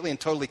completely and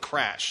totally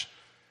crash.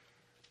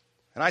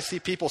 And I see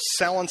people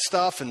selling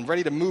stuff and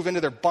ready to move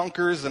into their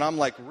bunkers, and I'm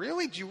like,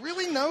 really? Do you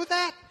really know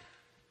that?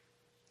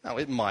 No,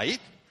 it might.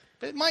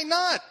 But it might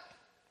not.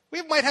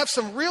 We might have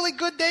some really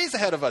good days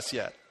ahead of us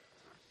yet.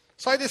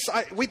 So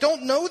we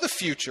don't know the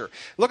future.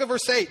 Look at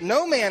verse 8.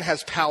 No man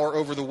has power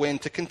over the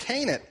wind to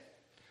contain it.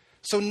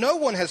 So no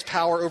one has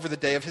power over the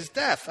day of his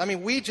death. I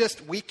mean, we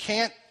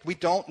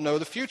don't know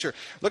the future.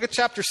 Look at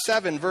chapter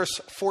 7, verse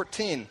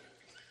 14.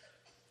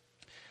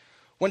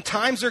 When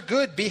times are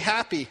good, be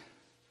happy.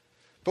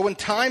 But when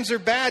times are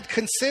bad,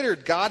 consider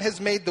God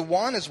has made the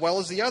one as well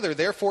as the other.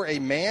 Therefore, a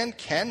man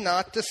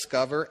cannot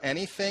discover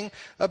anything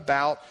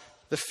about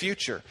the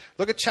future.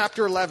 Look at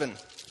chapter 11,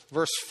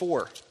 verse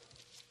 4.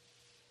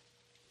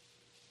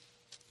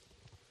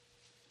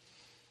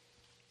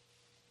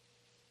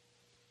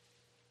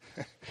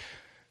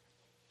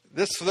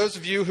 For those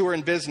of you who are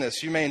in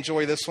business, you may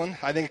enjoy this one.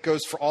 I think it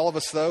goes for all of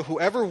us, though.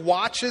 Whoever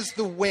watches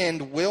the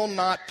wind will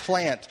not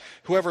plant.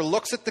 Whoever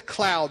looks at the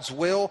clouds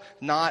will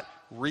not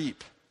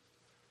reap.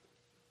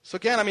 So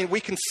again, I mean, we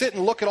can sit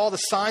and look at all the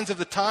signs of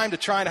the time to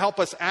try and help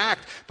us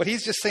act, but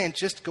he's just saying,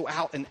 just go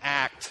out and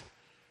act.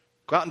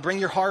 Go out and bring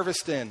your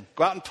harvest in.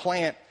 Go out and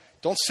plant.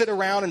 Don't sit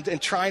around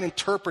and try and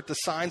interpret the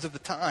signs of the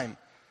time.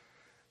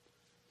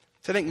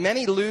 So I think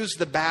many lose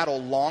the battle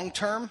long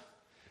term.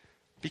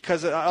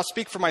 Because I'll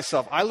speak for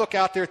myself. I look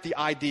out there at the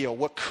ideal,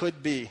 what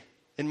could be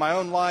in my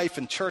own life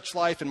and church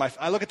life.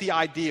 I look at the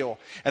ideal.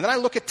 And then I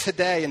look at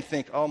today and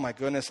think, oh my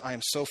goodness, I am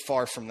so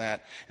far from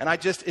that. And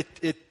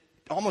it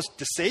almost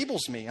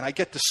disables me and I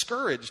get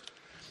discouraged.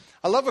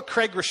 I love what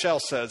Craig Rochelle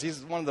says.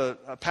 He's one of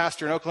the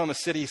pastor in Oklahoma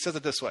City. He says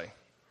it this way.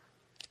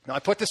 Now I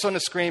put this on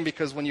the screen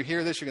because when you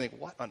hear this, you're going to think,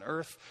 what on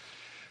earth?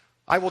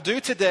 I will do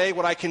today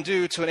what I can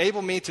do to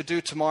enable me to do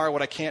tomorrow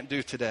what I can't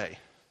do today.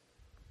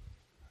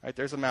 Right,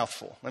 there's a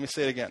mouthful. Let me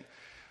say it again.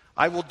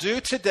 I will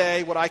do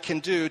today what I can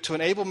do to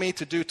enable me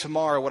to do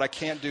tomorrow what I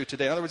can't do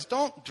today. In other words,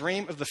 don't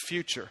dream of the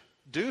future.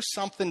 Do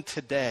something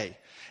today.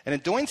 And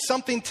in doing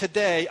something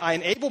today, I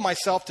enable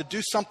myself to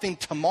do something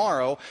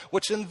tomorrow,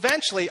 which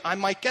eventually I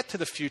might get to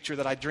the future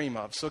that I dream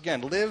of. So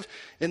again, live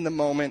in the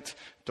moment.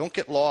 Don't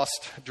get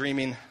lost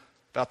dreaming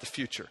about the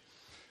future.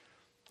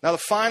 Now the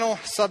final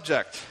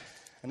subject,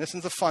 and this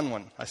is a fun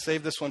one. I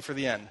saved this one for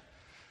the end.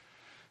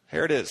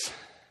 Here it is.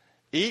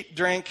 Eat,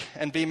 drink,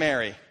 and be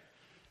merry.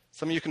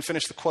 Some of you can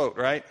finish the quote,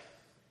 right?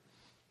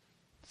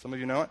 Some of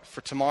you know it.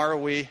 For tomorrow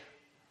we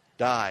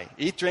die.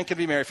 Eat, drink, and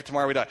be merry, for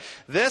tomorrow we die.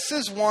 This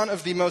is one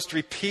of the most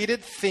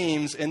repeated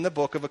themes in the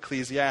book of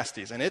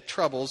Ecclesiastes, and it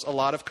troubles a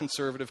lot of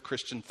conservative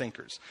Christian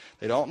thinkers.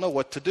 They don't know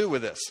what to do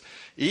with this.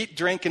 Eat,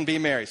 drink, and be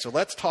merry. So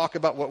let's talk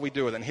about what we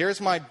do with it. And here's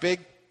my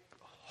big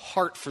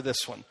heart for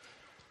this one.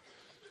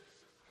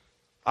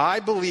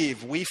 I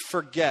believe we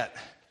forget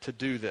to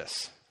do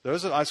this.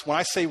 Those of us, when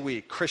I say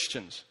we,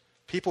 Christians,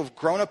 people who've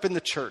grown up in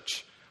the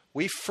church,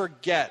 we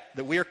forget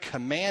that we are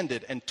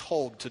commanded and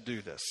told to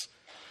do this.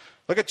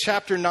 Look at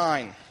chapter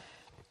 9.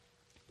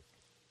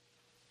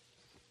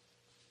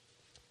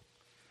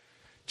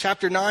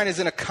 Chapter 9 is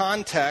in a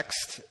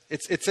context,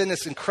 it's in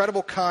this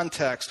incredible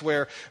context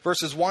where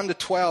verses 1 to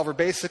 12 are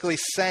basically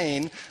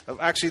saying,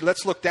 actually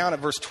let's look down at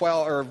verse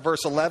 12 or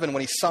verse 11 when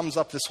he sums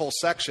up this whole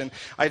section.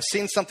 I've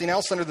seen something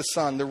else under the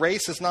sun. The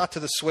race is not to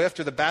the swift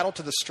or the battle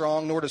to the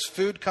strong, nor does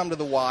food come to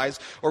the wise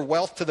or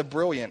wealth to the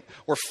brilliant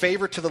or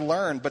favor to the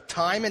learned, but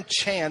time and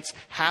chance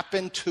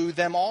happen to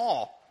them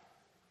all.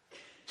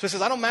 So he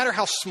says, I don't matter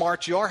how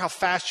smart you are, how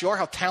fast you are,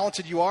 how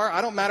talented you are.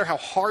 I don't matter how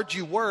hard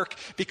you work,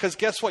 because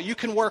guess what? You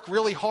can work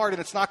really hard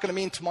and it's not going to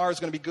mean tomorrow is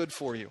going to be good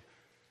for you.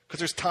 Because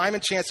there's time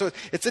and chance. So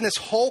it's in this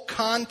whole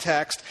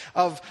context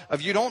of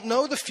you don't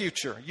know the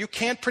future. You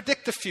can't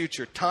predict the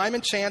future. Time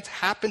and chance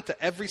happen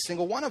to every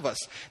single one of us.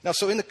 Now,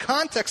 so in the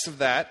context of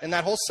that, in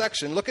that whole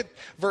section, look at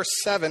verse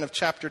 7 of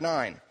chapter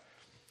 9.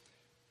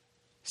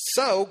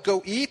 So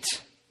go eat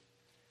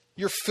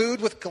your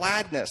food with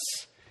gladness,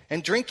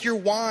 and drink your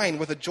wine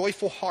with a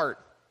joyful heart.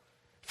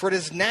 For it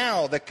is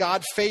now that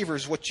God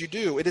favors what you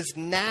do. It is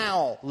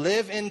now.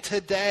 Live in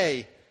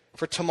today.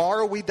 For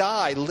tomorrow we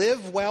die.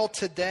 Live well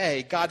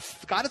today. God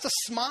has a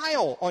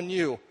smile on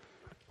you.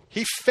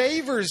 He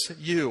favors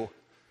you.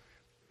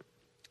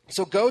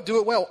 So go do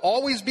it well.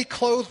 Always be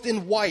clothed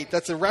in white.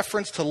 That's a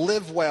reference to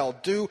live well.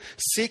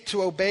 Seek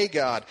to obey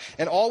God.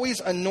 And always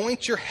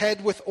anoint your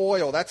head with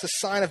oil. That's a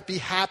sign of be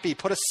happy.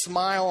 Put a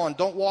smile on.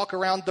 Don't walk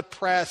around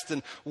depressed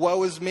and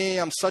woe is me.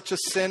 I'm such a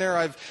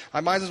sinner.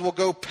 I might as well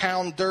go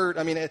pound dirt.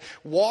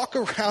 Walk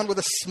around with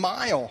a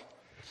smile.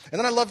 And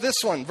then I love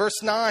this one.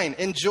 Verse 9.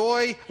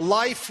 Enjoy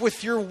life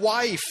with your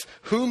wife,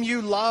 whom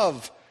you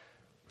love.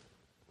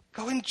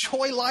 Go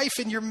enjoy life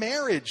in your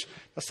marriage.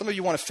 Now, some of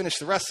you want to finish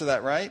the rest of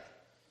that, right?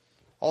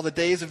 All the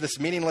days of this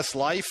meaningless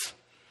life.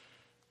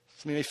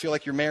 Some of you may feel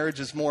like your marriage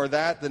is more of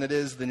that than it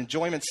is the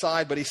enjoyment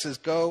side, but he says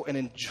go and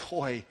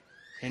enjoy.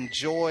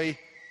 Enjoy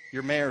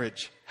your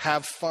marriage.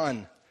 Have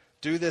fun.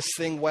 Do this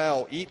thing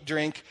well. Eat,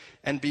 drink,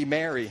 and be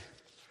merry.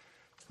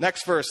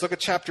 Next verse. Look at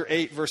chapter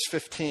 8, verse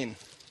 15.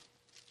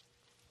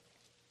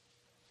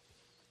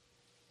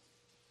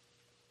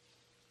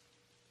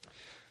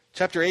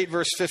 Chapter 8,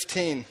 verse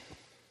 15.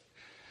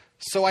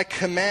 So I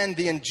commend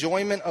the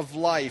enjoyment of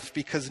life,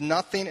 because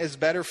nothing is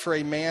better for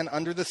a man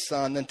under the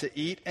sun than to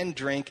eat and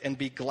drink and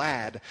be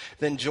glad.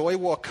 Then joy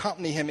will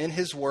accompany him in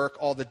his work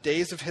all the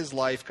days of his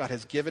life God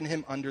has given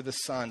him under the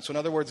sun. So in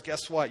other words,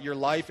 guess what? Your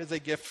life is a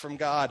gift from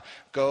God.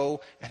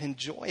 Go and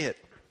enjoy it.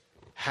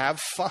 Have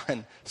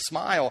fun.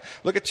 Smile.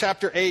 Look at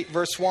chapter 8,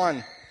 verse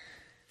 1.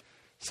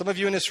 Some of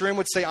you in this room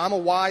would say, I'm a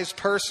wise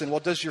person. Well,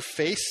 does your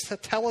face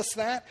tell us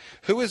that?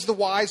 Who is the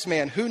wise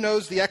man? Who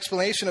knows the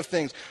explanation of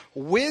things?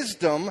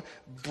 Wisdom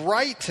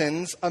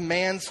brightens a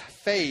man's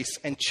face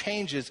and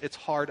changes its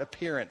hard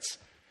appearance.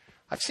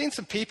 I've seen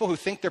some people who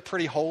think they're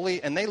pretty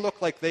holy, and they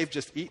look like they've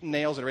just eaten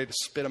nails and are ready to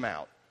spit them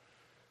out.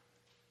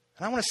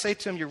 And I want to say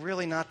to them, you're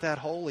really not that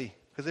holy.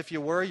 Because if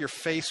you were, your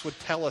face would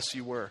tell us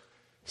you were.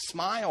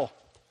 Smile.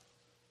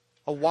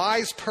 A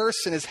wise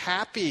person is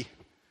happy.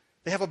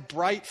 They have a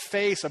bright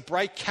face, a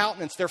bright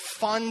countenance. They're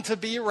fun to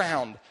be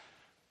around.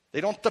 They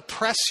don't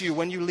depress you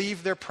when you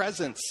leave their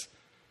presence.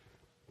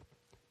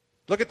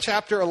 Look at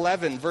chapter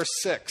 11, verse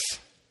 6.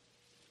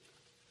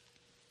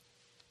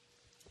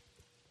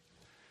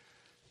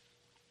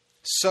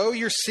 Sow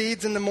your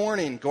seeds in the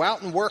morning. Go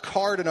out and work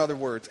hard, in other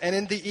words. And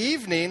in the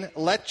evening,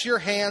 let your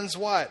hands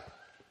what?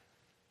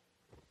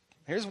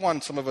 Here's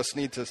one some of us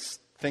need to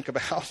think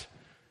about.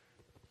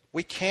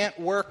 We can't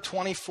work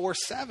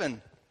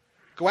 24/7.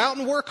 Go out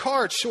and work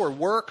hard. Sure,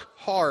 work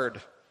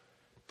hard.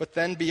 But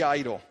then be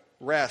idle.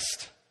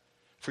 Rest.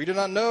 For you do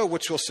not know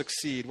which will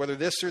succeed, whether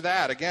this or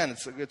that. Again,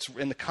 it's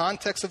in the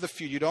context of the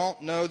future. You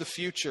don't know the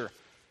future.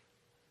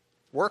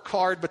 Work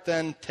hard, but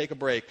then take a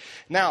break.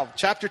 Now,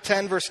 chapter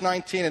 10, verse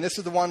 19, and this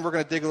is the one we're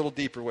going to dig a little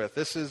deeper with.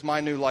 This is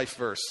my new life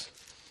verse.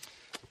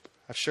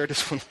 I've shared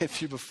this one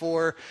with you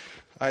before.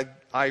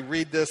 I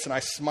read this and I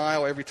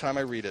smile every time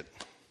I read it.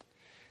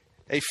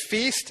 A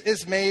feast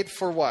is made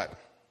for what?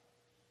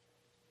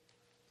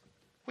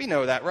 We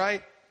know that,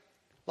 right?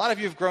 A lot of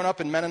you have grown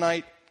up in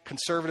Mennonite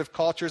conservative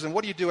cultures, and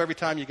what do you do every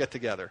time you get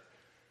together?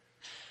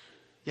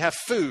 You have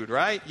food,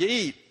 right? You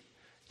eat.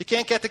 You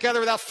can't get together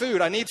without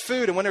food. I need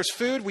food, and when there's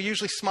food, we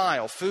usually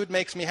smile. Food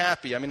makes me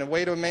happy. I mean, the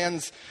way to a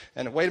man's,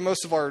 and the way to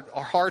most of our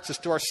hearts is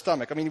through our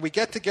stomach. I mean, we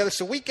get together,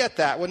 so we get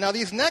that. Well, now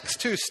these next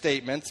two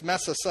statements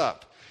mess us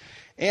up.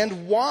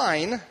 And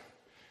wine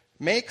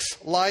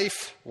makes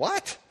life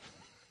what?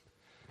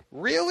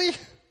 Really?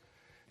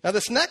 Now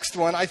this next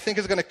one I think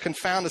is going to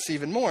confound us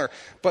even more.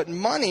 But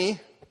money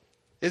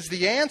is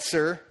the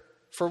answer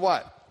for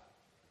what?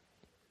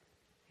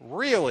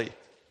 Really?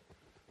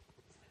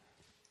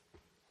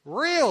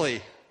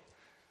 Really?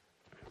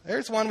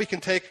 There's one we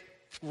can take,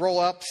 roll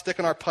up, stick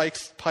in our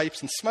pipes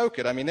and smoke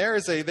it. I mean, there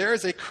is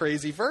a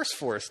crazy verse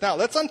for us. Now,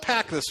 let's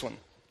unpack this one.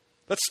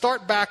 Let's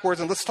start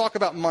backwards and let's talk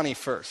about money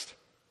first.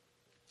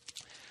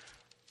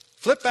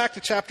 Flip back to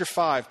chapter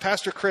 5.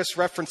 Pastor Chris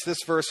referenced this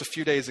verse a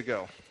few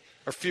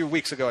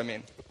weeks ago, I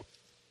mean.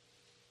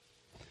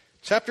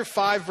 Chapter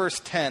 5,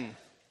 verse 10.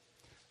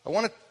 I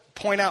want to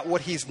point out what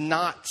he's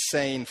not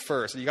saying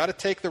first. You got to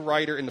take the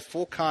writer in the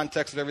full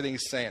context of everything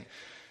he's saying.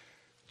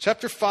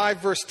 Chapter 5,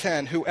 verse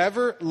 10.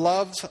 Whoever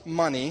loves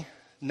money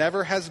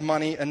never has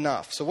money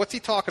enough. So what's he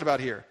talking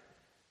about here?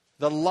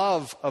 The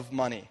love of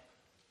money.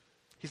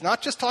 He's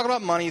not just talking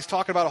about money. He's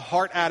talking about a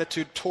heart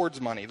attitude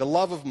towards money. The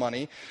love of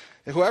money.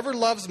 Whoever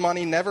loves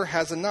money never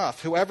has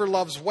enough. Whoever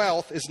loves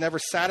wealth is never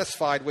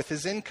satisfied with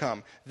his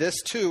income. This,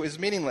 too, is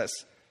meaningless.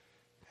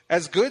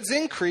 As goods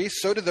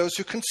increase, so do those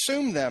who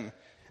consume them.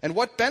 And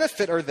what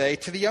benefit are they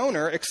to the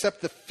owner except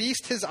to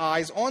feast his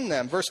eyes on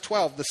them? Verse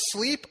 12, the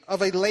sleep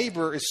of a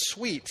laborer is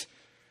sweet,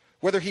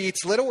 whether he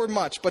eats little or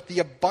much, but the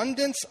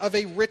abundance of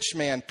a rich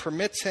man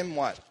permits him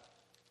what?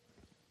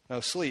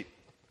 No sleep.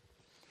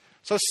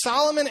 So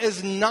Solomon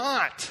is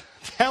not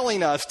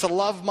telling us to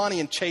love money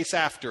and chase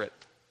after it.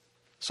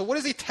 So what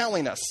is he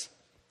telling us?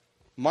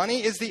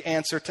 Money is the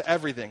answer to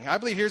everything. I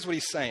believe here's what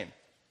he's saying.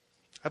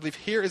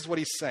 Here is what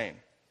he's saying.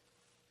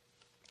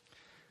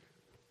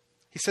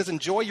 He says,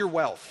 enjoy your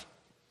wealth.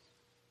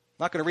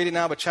 I'm not going to read it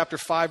now, but chapter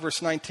 5,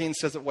 verse 19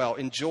 says it well.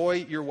 Enjoy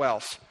your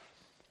wealth.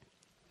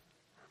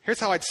 Here's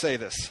how I'd say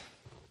this.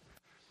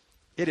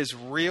 It is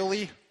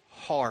really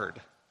hard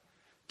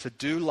to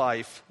do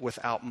life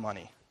without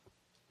money.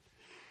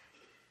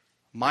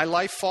 My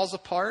life falls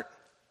apart.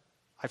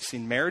 I've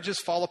seen marriages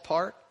fall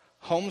apart.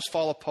 Homes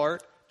fall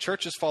apart,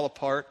 churches fall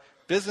apart,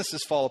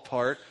 businesses fall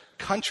apart,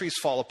 countries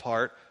fall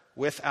apart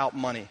without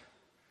money.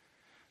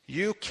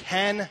 You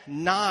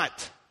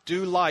cannot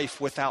do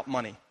life without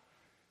money.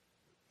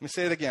 Let me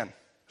say it again,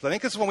 because I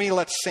think this is when we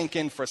let sink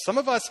in for us. Some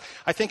of us,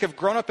 I think, have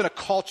grown up in a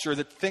culture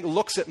that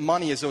looks at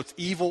money as though it's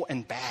evil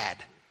and bad.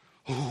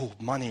 Ooh,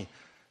 money.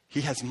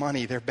 He has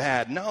money, they're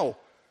bad. No,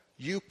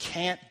 you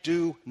can't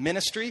do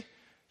ministry.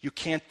 You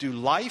can't do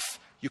life.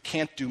 You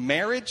can't do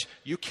marriage.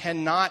 You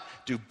cannot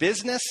do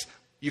business.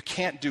 You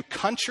can't do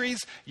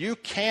countries. You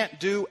can't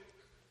do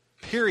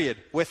period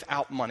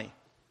without money.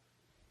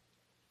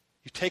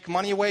 You take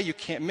money away, you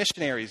can't.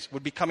 Missionaries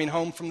would be coming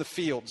home from the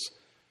fields.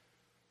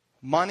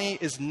 Money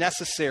is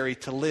necessary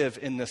to live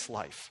in this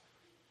life.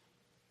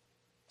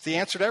 It's the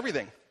answer to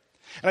everything.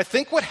 And I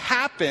think what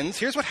happens,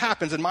 here's what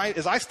happens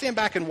as I stand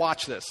back and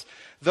watch this.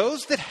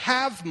 Those that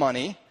have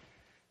money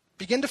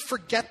begin to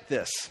forget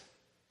this.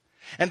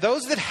 And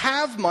those that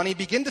have money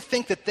begin to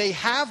think that they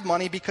have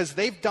money because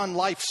they've done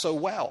life so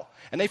well.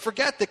 And they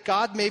forget that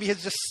God maybe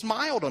has just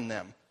smiled on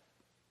them.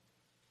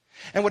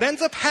 And what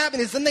ends up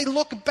happening is then they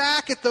look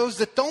back at those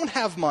that don't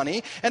have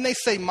money and they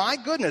say, my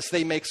goodness,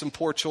 they make some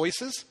poor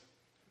choices.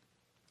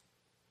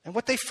 And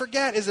what they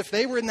forget is if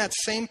they were in that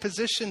same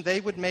position,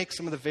 they would make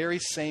some of the very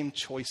same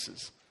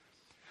choices.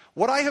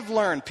 What I have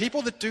learned,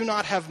 people that do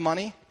not have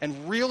money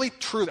and really,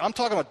 truly, I'm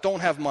talking about don't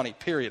have money,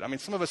 period. I mean,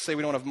 some of us say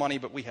we don't have money,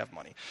 but we have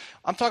money.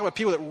 I'm talking about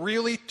people that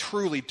really,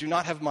 truly do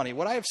not have money.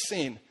 What I have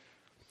seen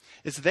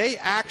is they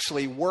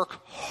actually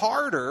work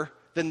harder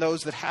than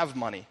those that have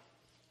money.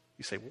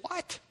 You say,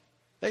 what?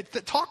 They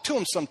talk to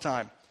them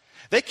sometime.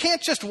 They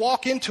can't just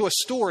walk into a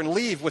store and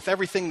leave with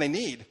everything they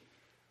need.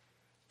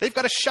 They've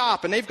got to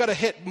shop, and they've got to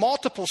hit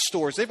multiple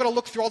stores. They've got to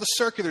look through all the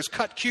circulars,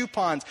 cut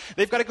coupons.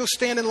 They've got to go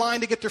stand in line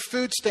to get their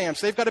food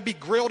stamps. They've got to be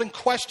grilled and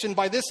questioned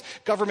by this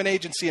government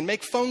agency and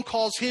make phone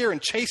calls here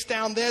and chase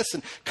down this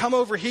and come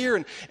over here.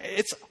 And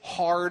it's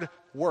hard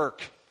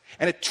work,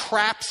 and it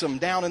traps them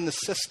down in the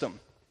system.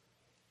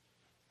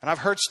 And I've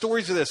heard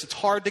stories of this. It's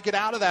hard to get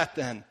out of that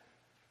then.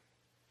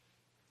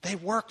 They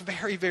work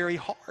very, very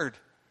hard.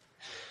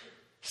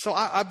 So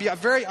I'll be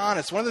very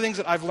honest. One of the things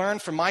that I've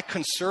learned from my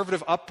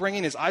conservative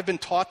upbringing is I've been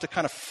taught to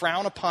kind of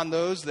frown upon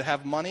those that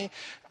have money.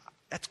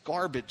 That's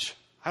garbage.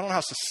 I don't know how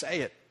else to say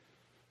it.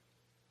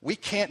 We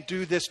can't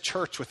do this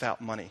church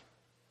without money.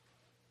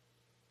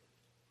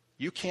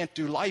 You can't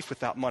do life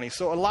without money.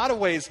 So a lot of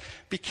ways,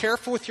 be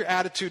careful with your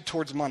attitude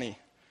towards money.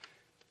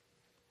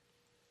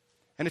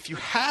 And if you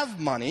have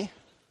money,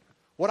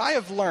 what I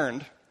have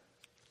learned,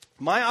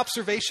 my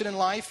observation in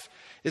life,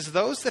 is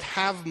those that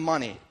have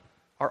money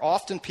are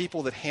often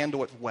people that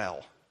handle it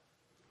well.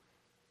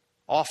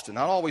 Often,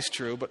 not always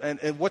true, but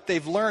and what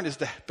they've learned is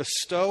to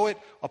bestow it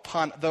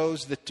upon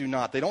those that do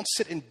not. They don't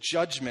sit in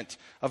judgment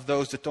of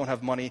those that don't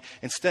have money.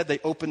 Instead, they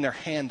open their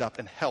hand up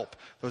and help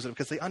those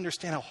because they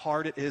understand how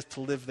hard it is to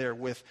live there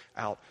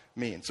without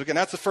means. So again,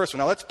 that's the first one.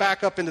 Now let's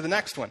back up into the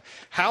next one.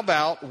 How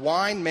about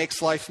wine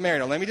makes life merry?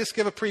 Now let me just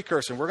give a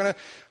precursor.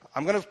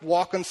 I'm going to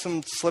walk on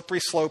some slippery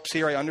slopes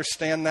here. I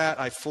understand that.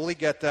 I fully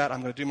get that. I'm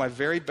going to do my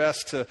very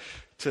best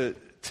to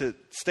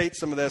state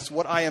some of this.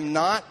 What I am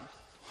not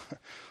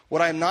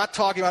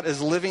talking about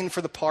is living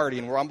for the party.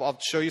 And I'll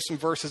show you some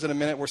verses in a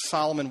minute where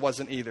Solomon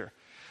wasn't either.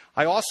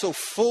 I also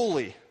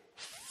fully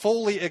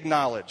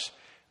acknowledge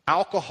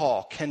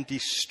alcohol can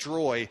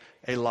destroy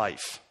a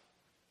life.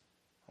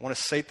 I want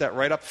to state that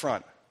right up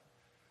front.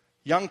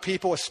 Young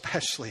people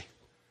especially,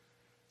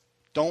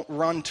 don't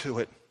run to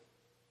it.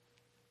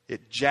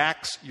 It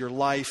jacks your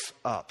life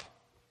up.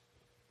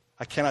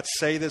 I cannot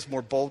say this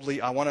more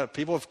boldly.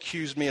 People have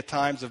accused me at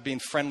times of being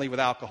friendly with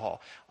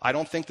alcohol. I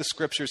don't think the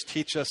scriptures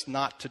teach us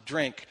not to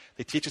drink.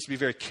 They teach us to be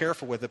very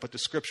careful with it, but the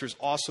scriptures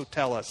also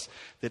tell us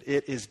that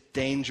it is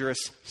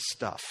dangerous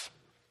stuff.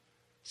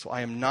 So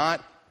I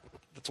want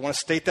to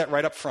state that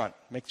right up front.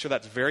 Make sure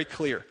that's very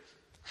clear.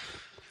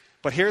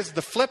 But here's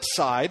the flip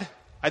side.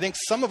 I think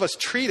some of us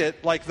treat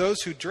it like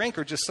those who drink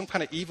are just some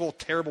kind of evil,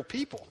 terrible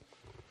people.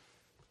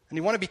 And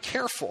you want to be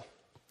careful.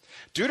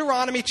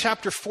 Deuteronomy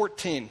chapter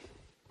 14.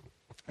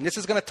 And this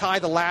is going to tie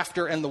the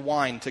laughter and the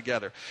wine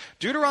together.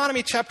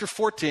 Deuteronomy chapter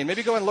 14.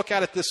 Maybe go and look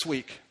at it this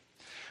week.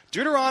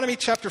 Deuteronomy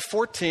chapter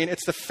 14.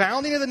 It's the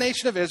founding of the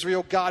nation of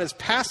Israel. God is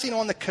passing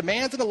on the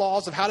commands and the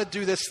laws of how to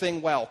do this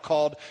thing well,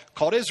 called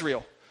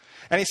Israel.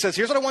 And he says,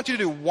 here's what I want you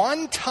to do.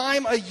 One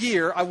time a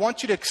year, I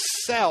want you to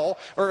excel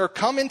or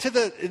come into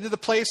the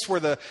place where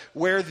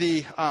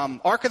the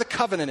Ark of the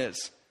Covenant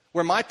is.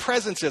 Where my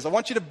presence is. I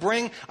want you to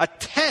bring a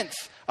tenth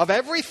of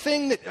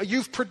everything that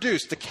you've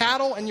produced, the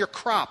cattle and your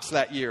crops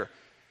that year.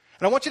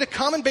 And I want you to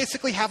come and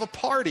basically have a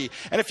party.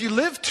 And if you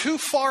live too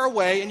far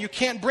away and you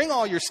can't bring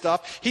all your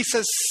stuff, he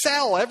says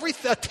sell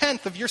a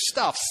tenth of your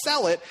stuff.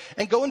 Sell it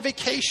and go on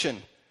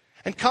vacation.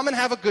 And come and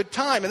have a good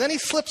time. And then he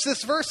slips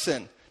this verse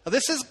in. Now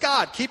this is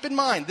God. Keep in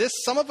mind, this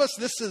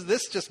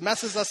just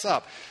messes us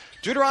up.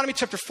 Deuteronomy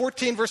chapter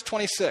 14, verse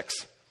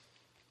 26.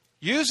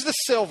 Use the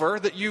silver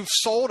that you've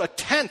sold a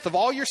tenth of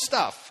all your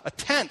stuff. A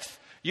tenth.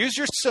 Use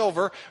your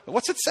silver.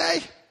 What's it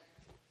say?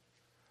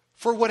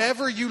 For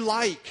whatever you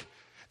like.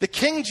 The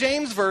King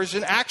James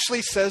Version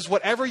actually says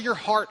whatever your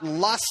heart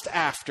lusts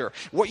after.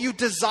 What you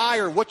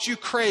desire, what you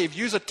crave.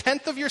 Use a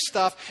tenth of your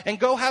stuff and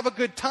go have a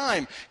good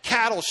time.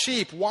 Cattle,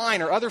 sheep,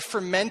 wine, or other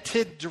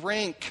fermented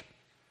drink.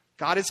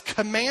 God is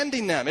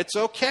commanding them. It's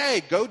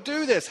okay. Go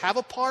do this. Have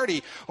a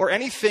party or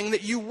anything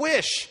that you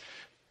wish.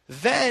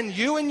 Then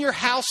you and your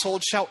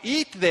household shall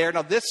eat there.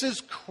 Now this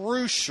is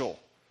crucial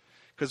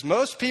because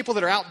most people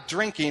that are out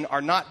drinking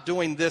are not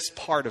doing this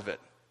part of it.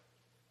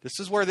 This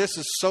is where this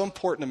is so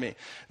important to me.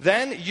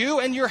 Then you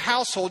and your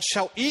household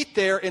shall eat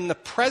there in the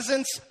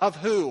presence of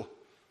who?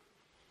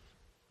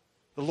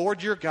 The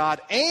Lord your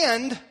God.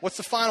 And what's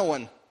the final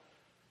one?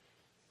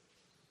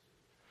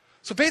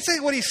 So basically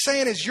what he's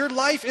saying is your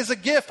life is a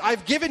gift.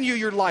 I've given you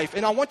your life,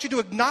 and I want you to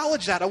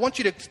acknowledge that. I want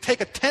you to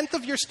take a tenth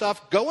of your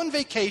stuff, go on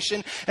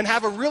vacation, and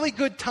have a really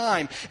good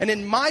time. And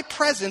in my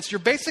presence, you're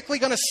basically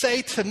going to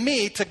say to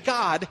me, to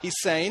God, he's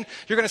saying,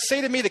 you're going to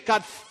say to me that,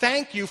 God,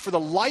 thank you for the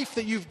life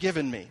that you've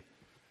given me.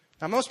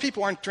 Now, most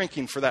people aren't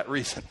drinking for that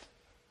reason.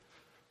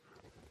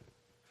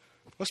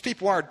 Most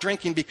people aren't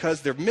drinking because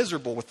they're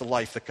miserable with the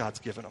life that God's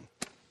given them.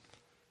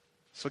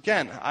 So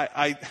again,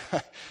 I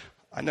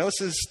know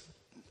this is,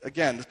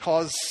 again,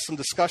 cause some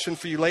discussion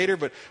for you later,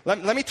 but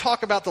let me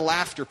talk about the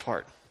laughter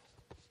part.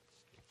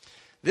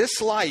 This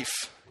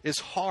life is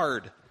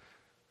hard,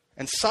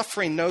 and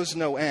suffering knows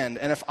no end.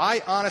 And if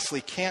I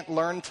honestly can't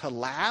learn to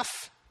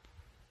laugh,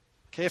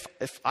 okay,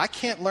 if I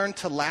can't learn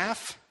to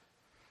laugh,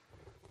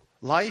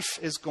 life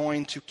is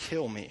going to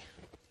kill me.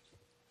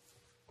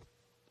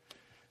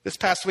 This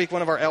past week,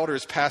 one of our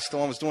elders passed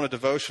on, was doing a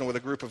devotional with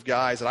a group of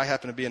guys, and I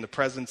happened to be in the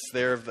presence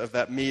there of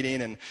that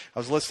meeting, and I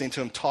was listening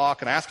to him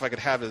talk, and I asked if I could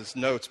have his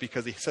notes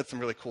because he said some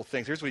really cool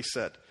things. Here's what he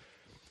said.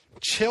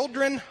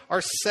 Children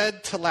are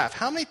said to laugh.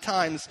 How many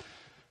times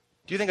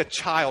do you think a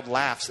child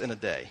laughs in a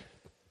day?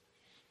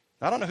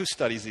 I don't know who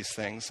studies these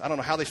things. I don't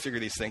know how they figure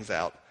these things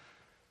out.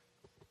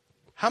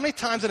 How many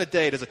times in a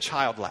day does a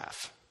child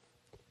laugh?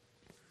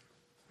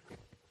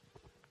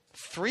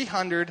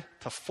 300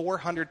 to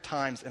 400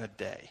 times in a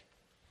day.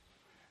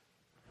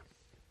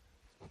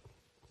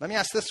 Let me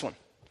ask this one.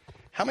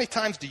 How many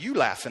times do you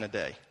laugh in a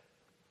day? Do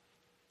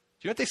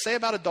you know what they say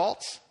about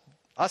adults?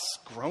 Us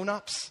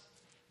grown-ups?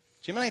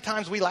 Do you know how many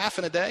times we laugh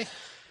in a day?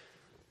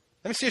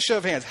 Let me see a show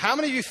of hands. How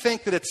many of you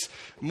think that it's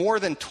more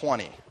than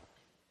 20?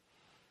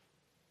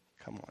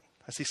 Come on.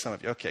 I see some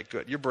of you. Okay,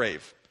 good. You're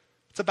brave.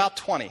 It's about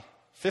 20.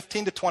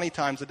 15 to 20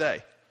 times a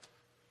day.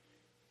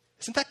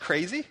 Isn't that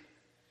crazy?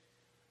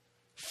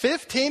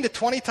 15 to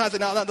 20 times.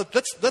 Now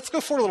let's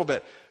go forward a little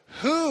bit.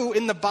 Who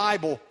in the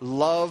Bible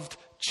loved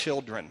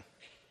children?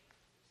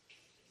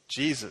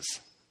 Jesus.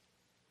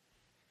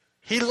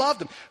 He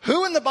loved them.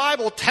 Who in the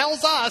Bible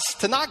tells us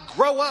to not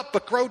grow up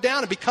but grow down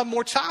and become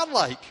more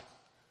childlike?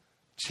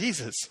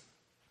 Jesus.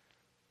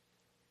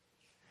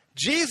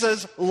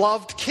 Jesus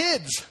loved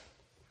kids.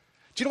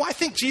 Do you know why I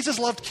think Jesus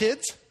loved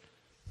kids?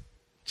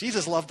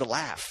 Jesus loved to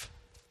laugh.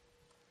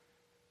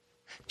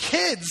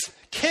 Kids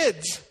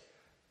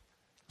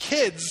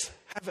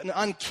have an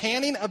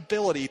uncanny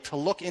ability to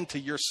look into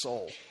your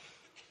soul.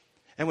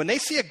 And when they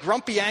see a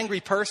grumpy, angry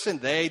person,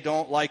 they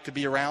don't like to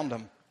be around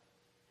them.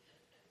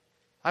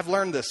 I've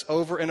learned this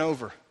over and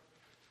over.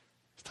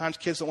 Sometimes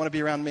kids don't want to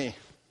be around me.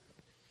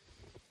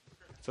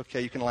 It's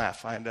okay, you can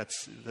laugh. I'm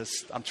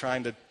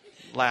trying to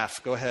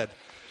laugh. Go ahead.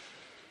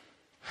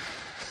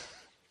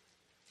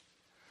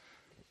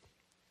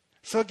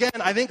 So again,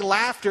 I think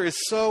laughter is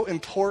so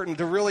important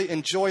to really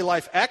enjoy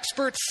life.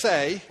 Experts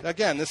say,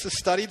 again, this is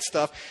studied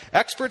stuff,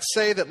 experts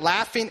say that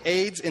laughing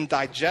aids in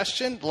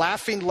digestion,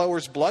 laughing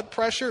lowers blood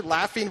pressure,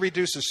 laughing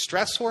reduces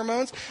stress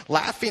hormones,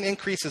 laughing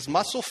increases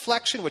muscle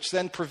flexion, which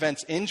then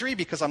prevents injury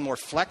because I'm more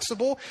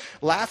flexible,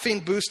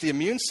 laughing boosts the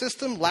immune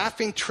system,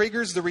 laughing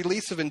triggers the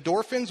release of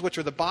endorphins, which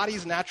are the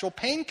body's natural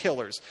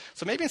painkillers.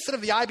 So maybe instead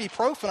of the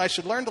ibuprofen, I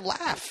should learn to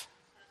laugh.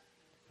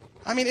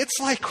 I mean, it's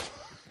like...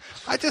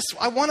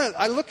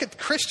 I look at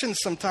Christians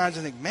sometimes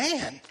and think,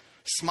 man,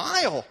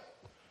 smile.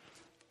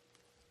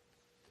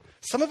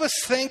 Some of us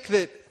think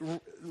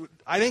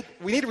I think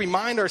we need to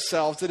remind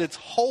ourselves that it's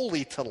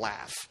holy to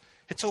laugh.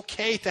 It's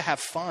okay to have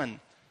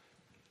fun.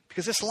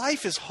 Because this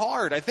life is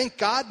hard. I think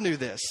God knew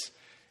this.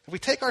 If we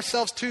take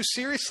ourselves too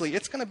seriously,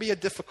 it's going to be a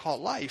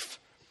difficult life.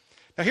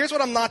 Now here's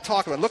what I'm not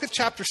talking about. Look at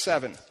chapter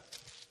 7.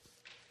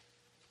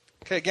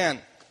 Okay,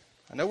 again.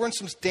 I know we're in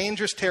some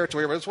dangerous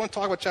territory, but I just want to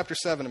talk about chapter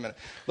 7 a minute.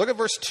 Look at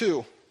verse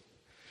 2.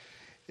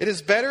 It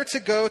is better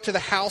to go to the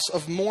house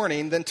of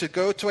mourning than to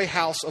go to a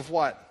house of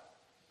what?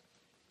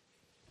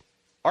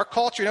 Our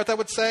culture, you know what that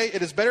would say?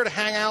 It is better to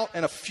hang out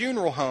in a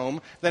funeral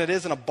home than it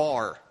is in a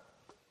bar.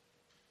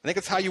 I think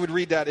that's how you would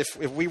read that if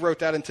we wrote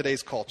that in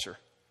today's culture.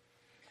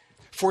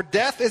 For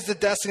death is the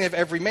destiny of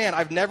every man.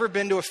 I've never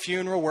been to a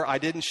funeral where I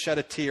didn't shed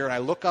a tear, and I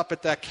look up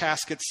at that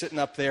casket sitting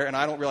up there, and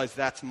I don't realize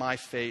that's my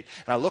fate.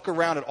 And I look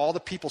around at all the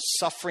people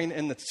suffering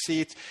in the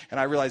seats, and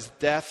I realize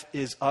death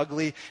is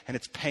ugly and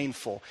it's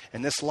painful,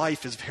 and this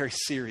life is very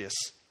serious.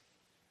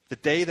 The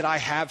day that I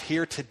have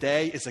here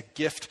today is a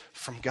gift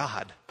from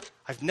God.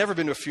 I've never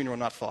been to a funeral and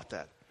not thought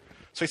that.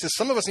 So he says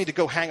some of us need to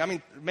go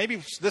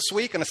maybe this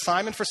week an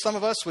assignment for some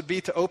of us would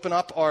be to open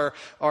up our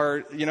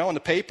in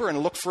the paper and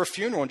look for a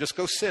funeral and just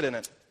go sit in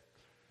it.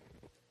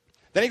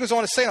 Then he goes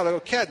on to say,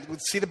 okay,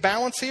 see the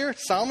balance here?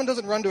 Solomon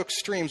doesn't run to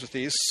extremes with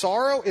these.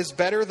 Sorrow is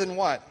better than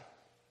what?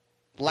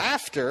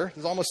 Laughter.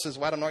 It almost says,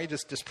 well, I don't know, are you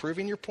just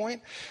disproving your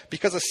point?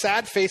 Because a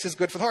sad face is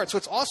good for the heart. So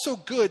it's also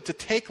good to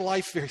take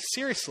life very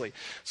seriously.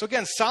 So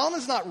again,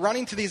 Solomon's not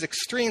running to these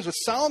extremes. What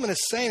Solomon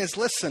is saying is,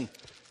 listen,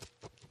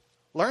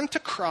 learn to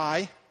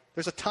cry.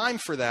 There's a time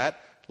for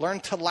that. Learn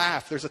to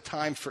laugh. There's a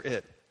time for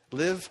it.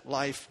 Live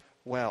life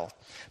well.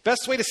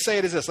 Best way to say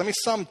it is this. Let me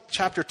sum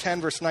chapter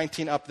 10, verse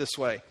 19 up this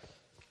way.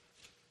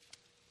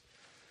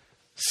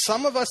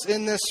 Some of us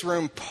in this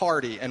room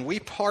party, and we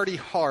party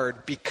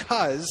hard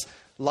because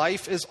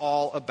life is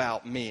all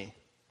about me.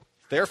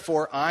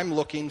 Therefore, I'm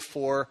looking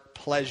for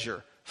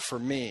pleasure for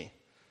me.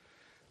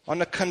 On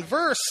the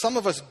converse, some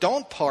of us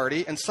don't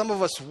party, and some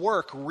of us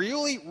work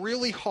really,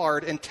 really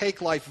hard and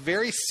take life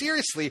very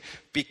seriously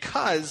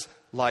because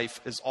life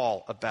is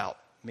all about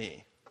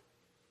me.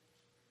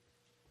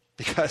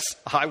 because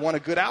I want a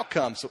good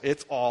outcome. So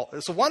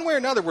one way or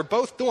another, we're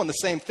both doing the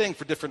same thing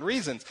for different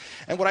reasons.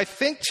 And what I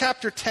think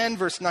chapter 10,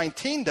 verse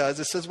 19 does,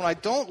 it says, when I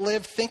don't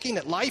live thinking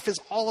that life is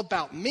all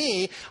about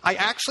me, I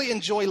actually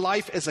enjoy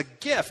life as a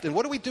gift. And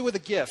what do we do with a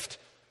gift?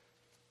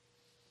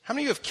 How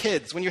many of you have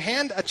kids? When you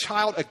hand a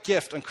child a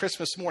gift on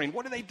Christmas morning,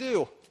 what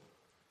do?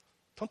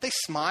 Don't they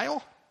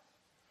smile?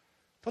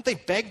 Don't they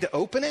beg to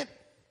open it?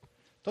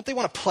 Don't they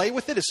want to play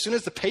with it as soon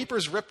as the paper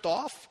is ripped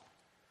off?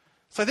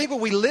 So I think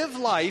when we live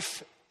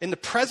life in the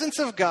presence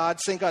of God,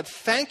 saying, God,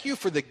 thank you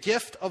for the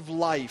gift of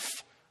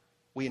life,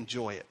 we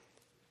enjoy it.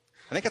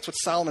 I think that's what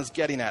Solomon's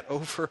getting at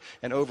over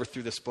and over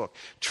through this book.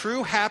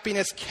 True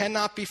happiness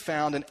cannot be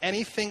found in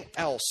anything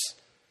else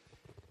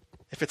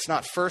if it's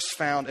not first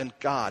found in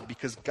God,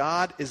 because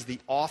God is the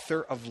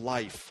author of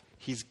life.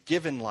 He's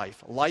given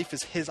life. Life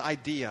is his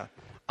idea.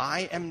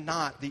 I am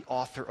not the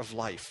author of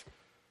life.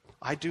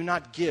 I do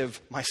not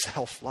give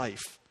myself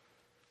life.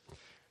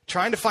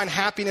 Trying to find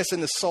happiness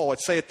in the soul, I'd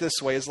say it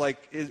this way, is like,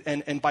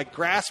 and by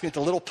grasping at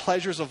the little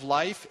pleasures of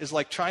life, is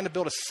like trying to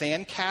build a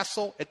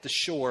sandcastle at the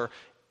shore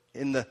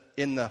in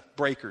the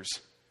breakers.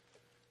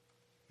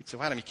 You'd say,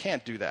 well, Adam, you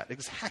can't do that.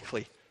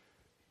 Exactly.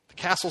 The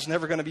castle's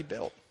never going to be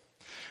built.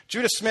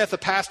 Judah Smith, a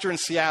pastor in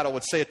Seattle,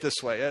 would say it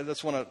this way. I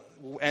just want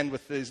to end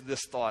with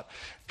this thought.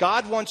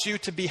 God wants you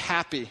to be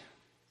happy.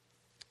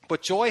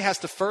 But joy has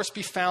to first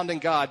be found in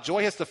God.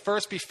 Joy has to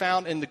first be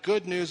found in the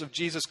good news of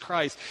Jesus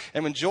Christ.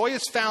 And when joy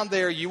is found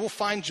there, you will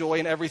find joy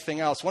in everything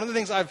else. One of the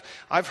things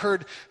I've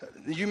heard,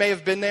 you may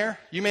have been there,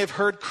 you may have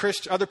heard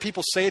other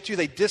people say it to you,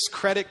 they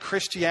discredit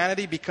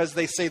Christianity because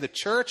they say the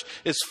church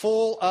is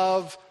full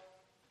of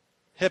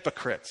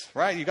hypocrites,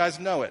 right? You guys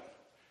know it.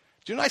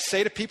 Do you know what I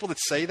say to people that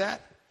say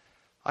that?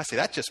 I say,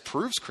 that just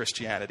proves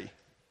Christianity.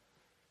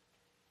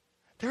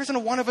 There isn't a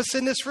one of us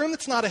in this room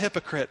that's not a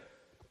hypocrite.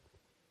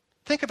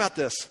 Think about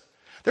this.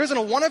 There isn't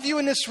a one of you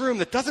in this room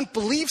that doesn't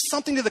believe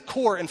something to the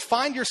core and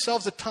find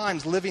yourselves at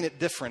times living it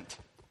different.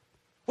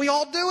 We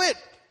all do it.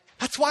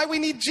 That's why we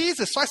need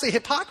Jesus. So I say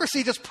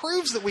hypocrisy just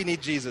proves that we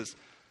need Jesus.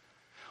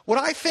 What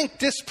I think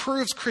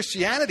disproves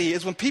Christianity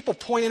is when people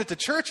point in at the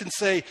church and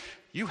say,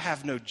 you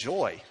have no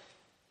joy.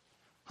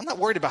 I'm not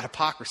worried about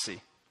hypocrisy.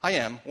 I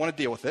want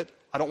to deal with it.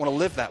 I don't want to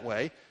live that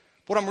way.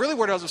 But what I'm really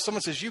worried about is if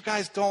someone says, you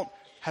guys don't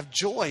have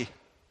joy.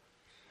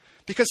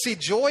 Because, see,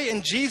 joy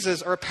and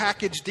Jesus are a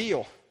package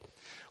deal.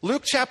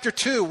 Luke chapter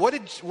 2, what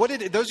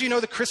did those of you know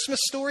the Christmas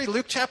story?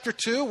 Luke chapter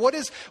 2, what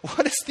do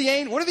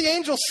the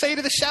angels say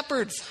to the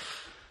shepherds?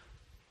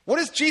 What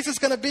is Jesus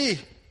going to be?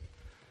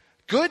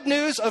 Good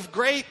news of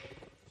great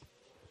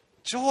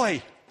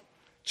joy.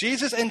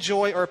 Jesus and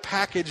joy are a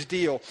package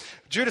deal.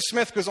 Judah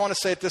Smith goes on to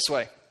say it this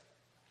way.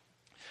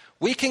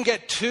 We can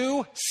get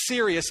too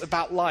serious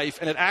about life,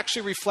 and it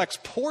actually reflects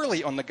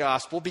poorly on the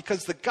gospel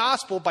because the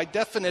gospel, by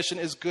definition,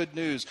 is good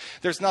news.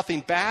 There's nothing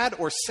bad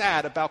or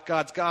sad about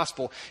God's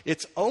gospel.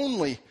 It's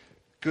only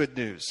good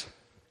news.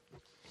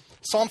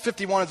 Psalm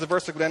 51 is the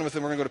verse that we'll end with,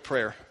 and we're going to go to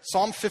prayer.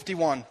 Psalm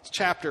 51,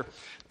 chapter.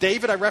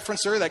 David, I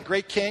referenced earlier, that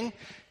great king,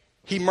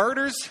 he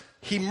murders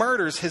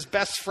his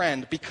best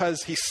friend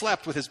because he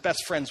slept with his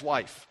best friend's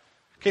wife.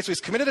 Okay, so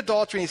he's committed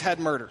adultery and he's had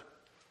murder.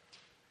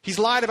 He's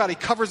lied about it.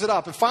 He covers it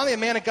up. And finally, a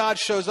man of God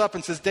shows up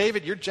and says,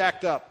 David, you're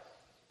jacked up.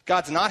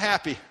 God's not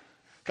happy.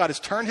 God has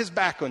turned his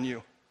back on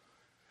you.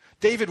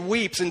 David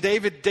weeps, and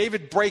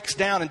David breaks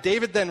down. And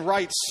David then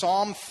writes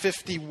Psalm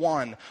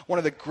 51, one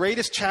of the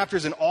greatest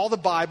chapters in all the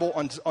Bible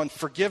on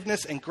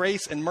forgiveness and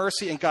grace and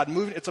mercy and God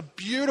moving. It's a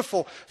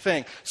beautiful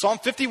thing. Psalm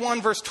 51,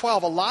 verse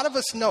 12. A lot of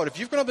us know it. If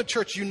you've grown up in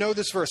church, you know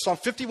this verse. Psalm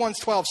 51,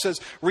 12 says,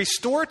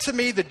 restore to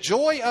me the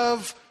joy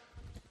of...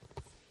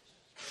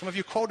 Some of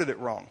you quoted it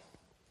wrong.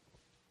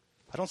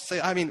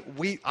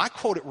 I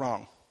quote it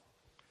wrong.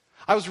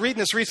 I was reading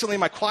this recently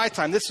in my quiet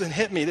time. This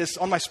hit me. This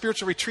on my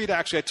spiritual retreat,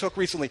 actually, I took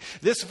recently.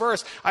 This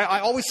verse, I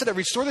always said,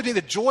 restore to me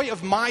the joy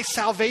of my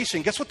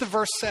salvation. Guess what the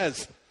verse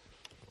says?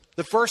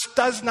 The verse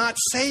does not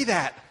say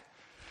that.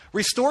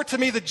 Restore to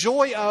me the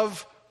joy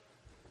of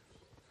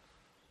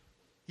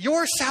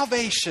your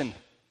salvation.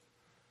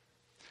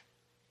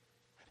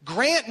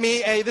 Grant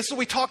me this is what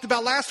we talked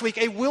about last week,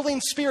 a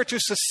willing spirit to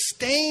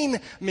sustain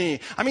me.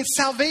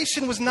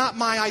 Salvation was not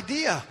my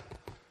idea.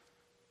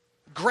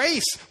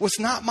 Grace was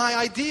not my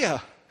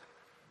idea.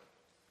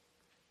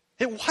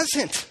 It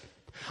wasn't.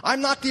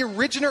 I'm not the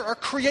originator or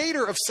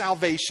creator of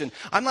salvation.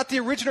 I'm not the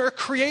originator or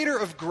creator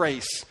of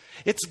grace.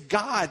 It's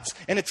God's,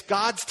 and it's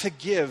God's to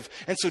give.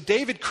 And so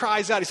David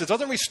cries out. He says,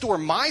 doesn't restore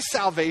my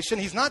salvation.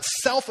 He's not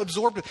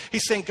self-absorbed.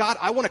 He's saying, God,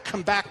 I want to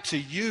come back to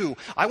you.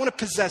 I want to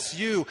possess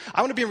you. I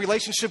want to be in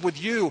relationship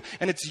with you.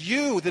 And it's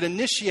you that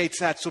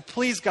initiates that. So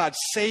please, God,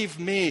 save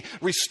me.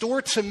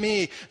 Restore to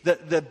me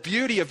the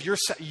beauty of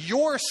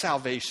your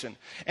salvation.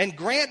 And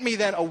grant me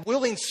then a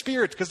willing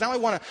spirit, because now I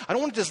don't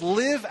want to just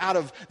live out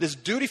of this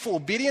dutiful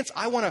obedience.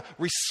 I want to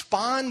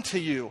respond to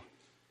you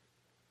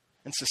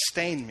and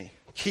sustain me.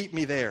 Keep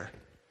me there.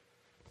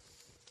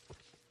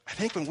 I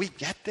think when we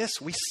get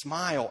this, we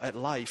smile at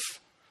life.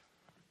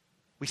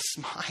 We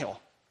smile.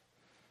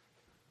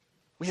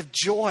 We have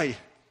joy,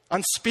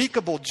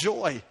 unspeakable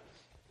joy.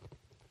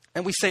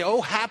 And we say,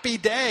 oh, happy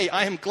day.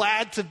 I am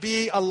glad to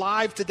be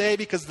alive today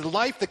because the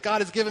life that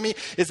God has given me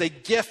is a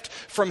gift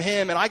from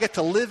him. And I get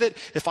to live it.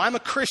 If I'm a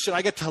Christian,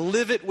 I get to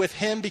live it with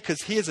him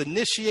because he has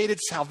initiated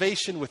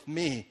salvation with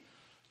me.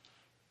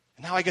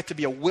 And now I get to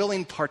be a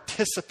willing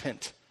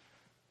participant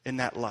in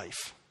that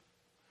life.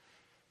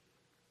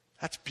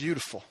 That's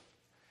beautiful.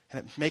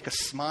 And it make us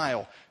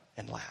smile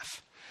and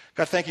laugh.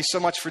 God, thank you so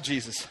much for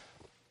Jesus.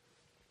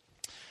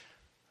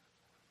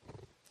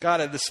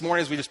 God, this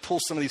morning as we just pull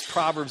some of these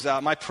Proverbs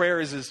out, my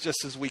prayer is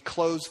just as we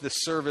close this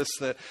service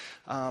that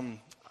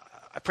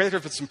I pray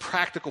that there's some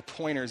practical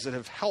pointers that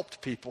have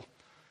helped people.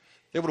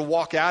 They're able to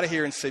walk out of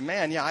here and say,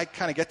 man, yeah, I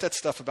kind of get that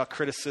stuff about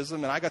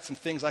criticism, and I got some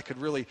things I could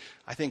really,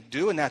 I think,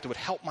 do in that would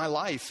help my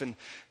life. And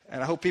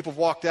I hope people have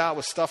walked out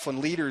with stuff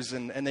on leaders,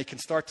 and they can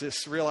start to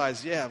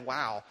realize, yeah,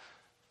 wow,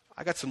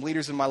 I got some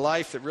leaders in my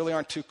life that really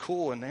aren't too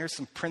cool, and here's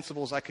some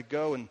principles I could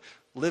go and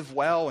live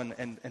well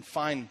and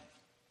find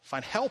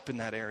help in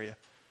that area.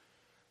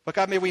 But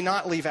God, may we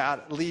not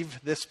leave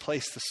this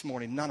place this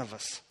morning, none of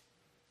us,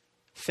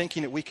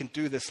 thinking that we can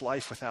do this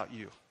life without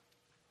you.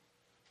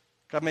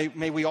 God,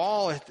 may we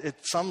all at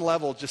some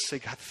level just say,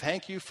 God,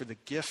 thank you for the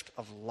gift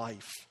of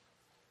life.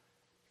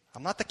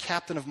 I'm not the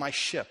captain of my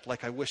ship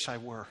like I wish I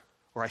were,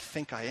 or I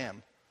think I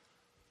am.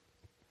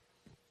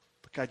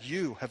 But God,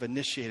 you have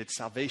initiated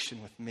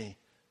salvation with me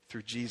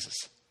through Jesus.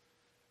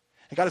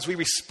 And God, as we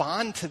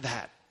respond to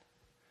that,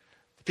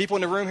 people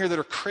in the room here that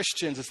are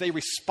Christians, as they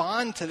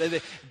respond to that,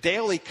 they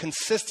daily,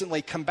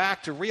 consistently come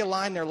back to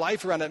realign their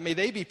life around it, may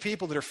they be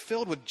people that are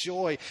filled with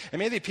joy, and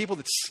may they be people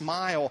that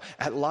smile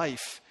at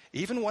life,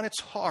 even when it's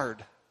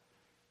hard.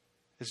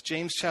 As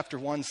James chapter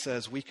 1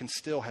 says, we can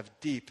still have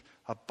deep,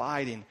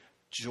 abiding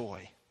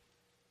joy.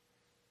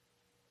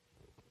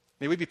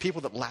 May we be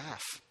people that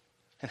laugh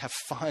and have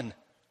fun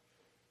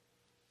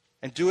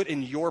and do it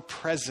in your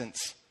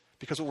presence.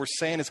 Because what we're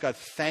saying is, God,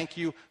 thank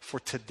you for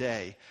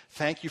today.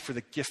 Thank you for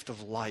the gift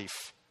of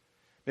life.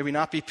 May we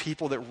not be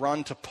people that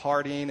run to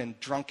partying and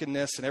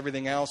drunkenness and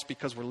everything else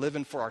because we're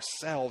living for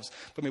ourselves,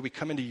 but may we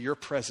come into your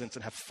presence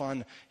and have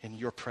fun in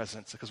your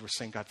presence because we're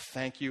saying, God,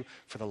 thank you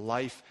for the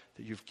life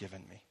that you've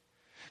given me.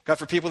 God,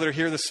 for people that are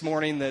here this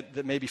morning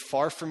that may be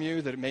far from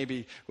you, that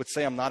maybe would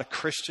say, I'm not a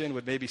Christian,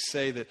 would maybe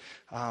say that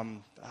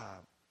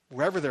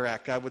wherever they're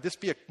at, God, would this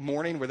be a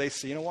morning where they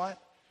say, you know what?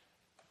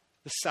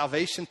 This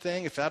salvation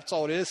thing, if that's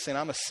all it is, saying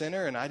I'm a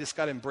sinner and I just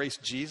got to embrace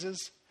Jesus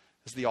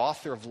as the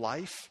author of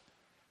life,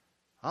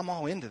 I'm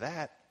all into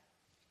that.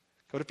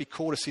 Would it be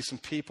cool to see some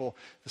people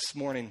this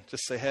morning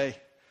just say, hey,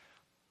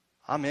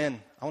 I'm in.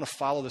 I want to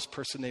follow this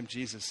person named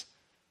Jesus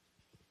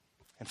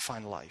and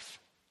find life.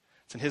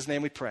 It's in his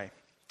name we pray.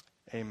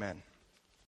 Amen.